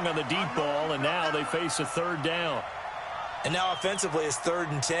strong on the deep ball, and now they face a 3rd down. And now offensively it's 3rd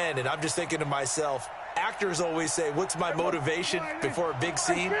and 10, and I'm just thinking to myself, actors always say, what's my motivation before a big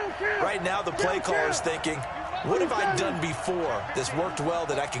scene? Right now the play caller's thinking, what have I done before that's worked well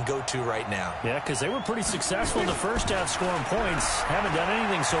that I can go to right now? Yeah, because they were pretty successful in the first half scoring points. Haven't done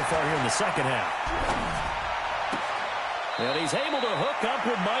anything so far here in the second half. And he's able to hook up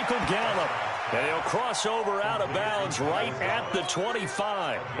with Michael Gallup. And he'll cross over out of bounds right at the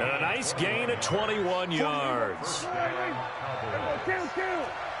 25. And a nice gain of 21 yards.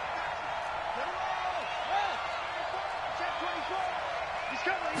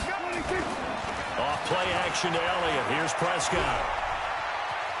 Off play action to Elliott. Here's Prescott.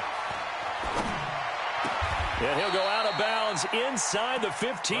 And he'll go out of bounds inside the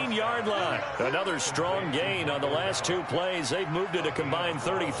 15-yard line. Another strong gain on the last 2 plays. They've moved it a combined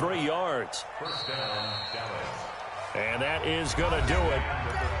 33 yards. And that is going to do it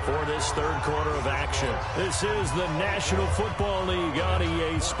for this 3rd quarter of action. This is the National Football League on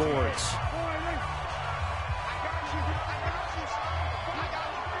EA Sports.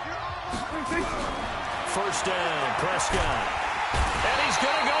 First down, Prescott. And he's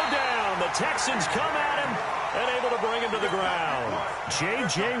going to go down. The Texans come at him and able to bring him to the ground.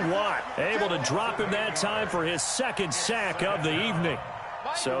 J.J. Watt able to drop him that time for his 2nd sack of the evening.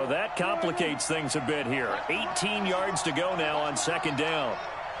 So that complicates things a bit here. 18 yards to go now on 2nd down.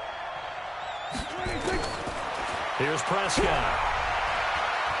 Here's Prescott.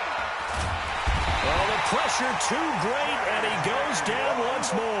 Well, the pressure too great, and he goes down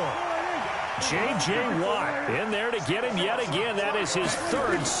once more. J.J. Watt in there to get him yet again. That is his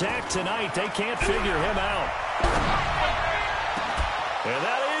 3rd sack tonight. They can't figure him out. And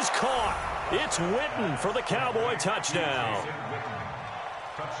that is caught. It's Witten for the Cowboy touchdown.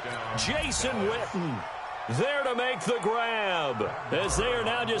 Jason Witten there to make the grab, as they are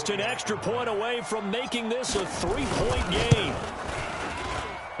now just an extra point away from making this a 3-point game.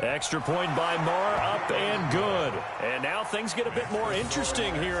 Extra point by Marr, up and good. And now things get a bit more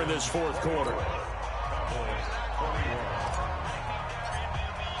interesting here in this 4th quarter.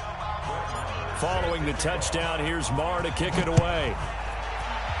 Following the touchdown, here's Marr to kick it away.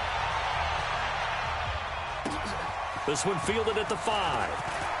 This one fielded at the 5.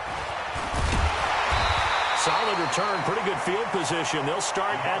 Solid return, pretty good field position. They'll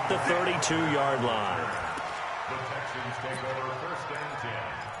start at the 32-yard line. The Texans take over 1st and 10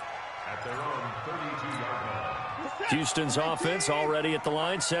 at their own 32-yard line. Houston's offense already at the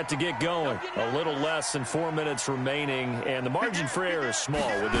line, set to get going. A little less than 4 minutes remaining, and the margin for error is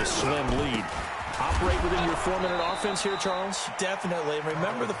small with this slim lead. Operate within your 4-minute offense here, Charles? Definitely.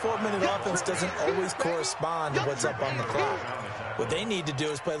 Remember, the 4-minute offense doesn't always correspond to what's up on the clock. What they need to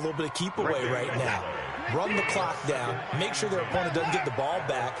do is play a little bit of keep away right now. Run the clock down. Make sure their opponent doesn't get the ball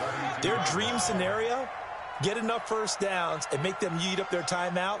back. Their dream scenario, get enough first downs and make them eat up their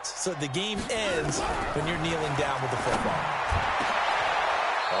timeouts so the game ends when you're kneeling down with the football.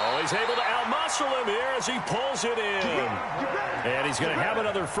 Oh, he's able to outmuscle him here as he pulls it in. And he's going to have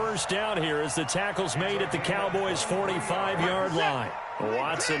another first down here as the tackle's made at the Cowboys' 45-yard line.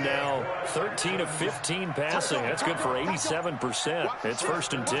 Watson now 13 of 15 passing. That's good for 87%. It's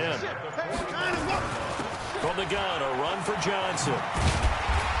 1st and 10. From the gun, a run for Johnson.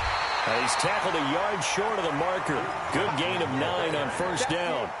 He's tackled a yard short of the marker. Good gain of 9 on first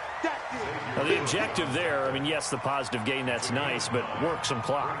down. Now, the objective there, I mean, yes, the positive gain, that's nice, but work some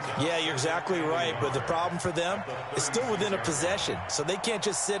clock. Yeah, you're exactly right, but the problem for them is still within a possession, so they can't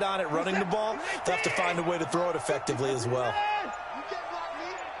just sit on it running the ball. They have to find a way to throw it effectively as well.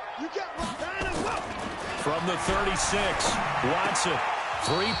 From the 36, Watson.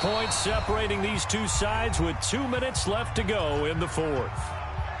 3 points separating these two sides with 2 minutes left to go in the fourth.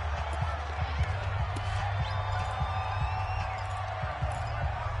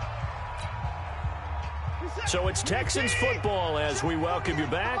 So it's Texans football as we welcome you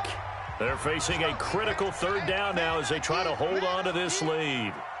back. They're facing a critical third down now as they try to hold on to this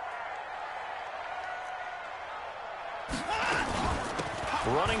lead.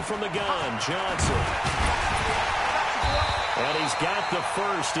 Running from the gun, Johnson. And he's got the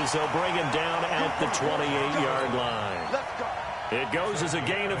first as they'll bring him down at the 28-yard line. It goes as a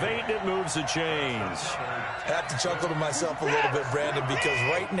gain of 8, and it moves the chains. I have to chuckle to myself a little bit, Brandon, because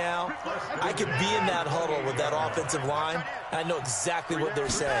right now I could be in that huddle with that offensive line, and I know exactly what they're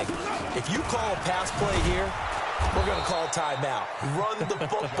saying. If you call a pass play here, we're going to call timeout. Run the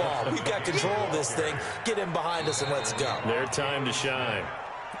football. We've got control of this thing. Get in behind us and let's go. Their time to shine.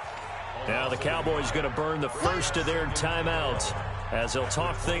 Now the Cowboys going to burn the first of their timeouts as they'll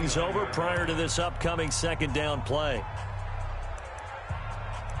talk things over prior to this upcoming second down play.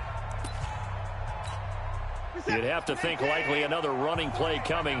 You'd have to think likely another running play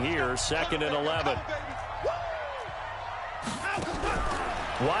coming here. 2nd and 11.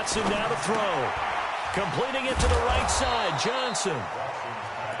 Watson now to throw. Completing it to the right side. Johnson.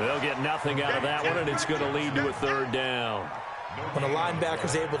 They'll get nothing out of that one, and it's going to lead to a third down. When a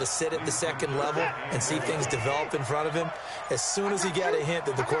linebacker's able to sit at the second level and see things develop in front of him, as soon as he got a hint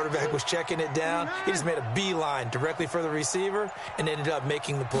that the quarterback was checking it down, he just made a beeline directly for the receiver and ended up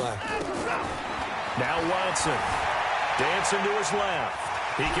making the play. Now Watson, dancing to his left.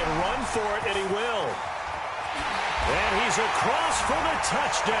 He can run for it, and he will. And he's across for the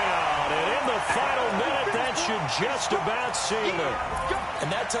touchdown. And in the final minute, that should just about seal it.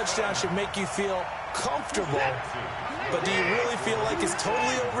 And that touchdown should make you feel comfortable. But do you really feel like it's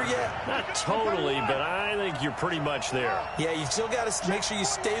totally over yet? Not totally, but I think you're pretty much there. Yeah, you still got to make sure you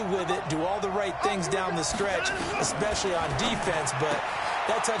stay with it, do all the right things down the stretch, especially on defense, but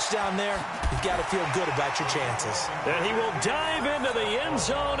that touchdown there, you've got to feel good about your chances. And he will dive into the end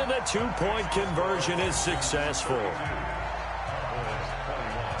zone, and the two-point conversion is successful.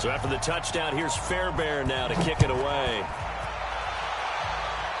 So after the touchdown, here's Fairbairn now to kick it away.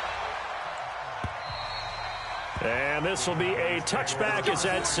 And this will be a touchback as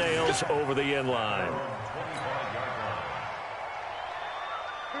that sails over the end line.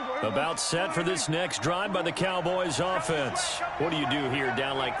 About set for this next drive by the Cowboys offense. What do you do here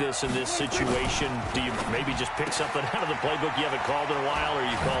down like this in this situation? Do you maybe just pick something out of the playbook you haven't called in a while, or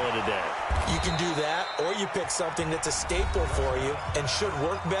you call it a day? You can do that, or you pick something that's a staple for you and should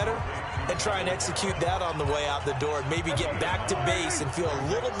work better and try and execute that on the way out the door and maybe get back to base and feel a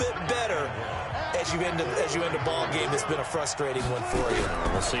little bit better as you end a ball game that's been a frustrating one for you.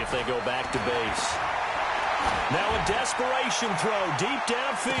 We'll see if they go back to base. Now a desperation throw deep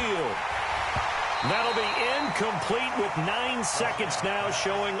downfield. That'll be incomplete with 9 seconds now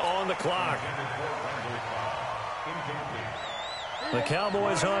showing on the clock. The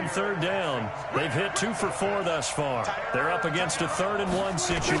Cowboys on third down. They've hit 2 for 4 thus far. They're up against a 3rd and 1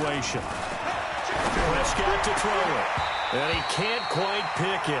 situation. Prescott to throw it. And he can't quite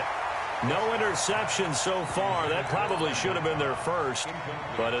pick it. No interception so far. That probably should have been their first,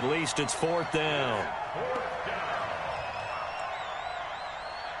 but at least it's 4th down.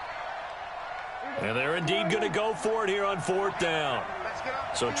 And they're indeed going to go for it here on 4th down.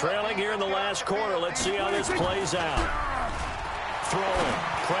 So trailing here in the last quarter. Let's see how this plays out. Throwing.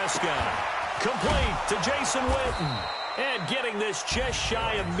 Prescott. Complete to Jason Witten. And getting this just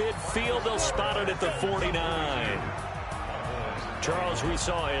shy of midfield. They'll spot it at the 49. Charles, we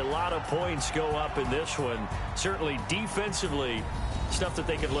saw a lot of points go up in this one. Certainly defensively, stuff that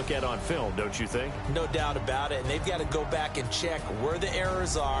they can look at on film, don't you think? No doubt about it. And they've got to go back and check where the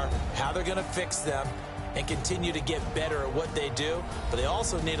errors are, how they're going to fix them, and continue to get better at what they do. But they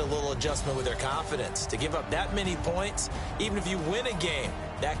also need a little adjustment with their confidence. To give up that many points, even if you win a game,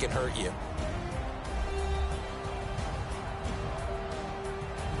 that can hurt you.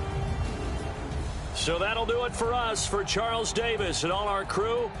 So that'll do it for us. For Charles Davis and all our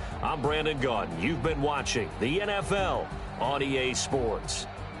crew, I'm Brandon Gaudin. You've been watching the NFL on EA Sports.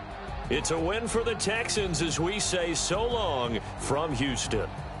 It's a win for the Texans as we say so long from Houston.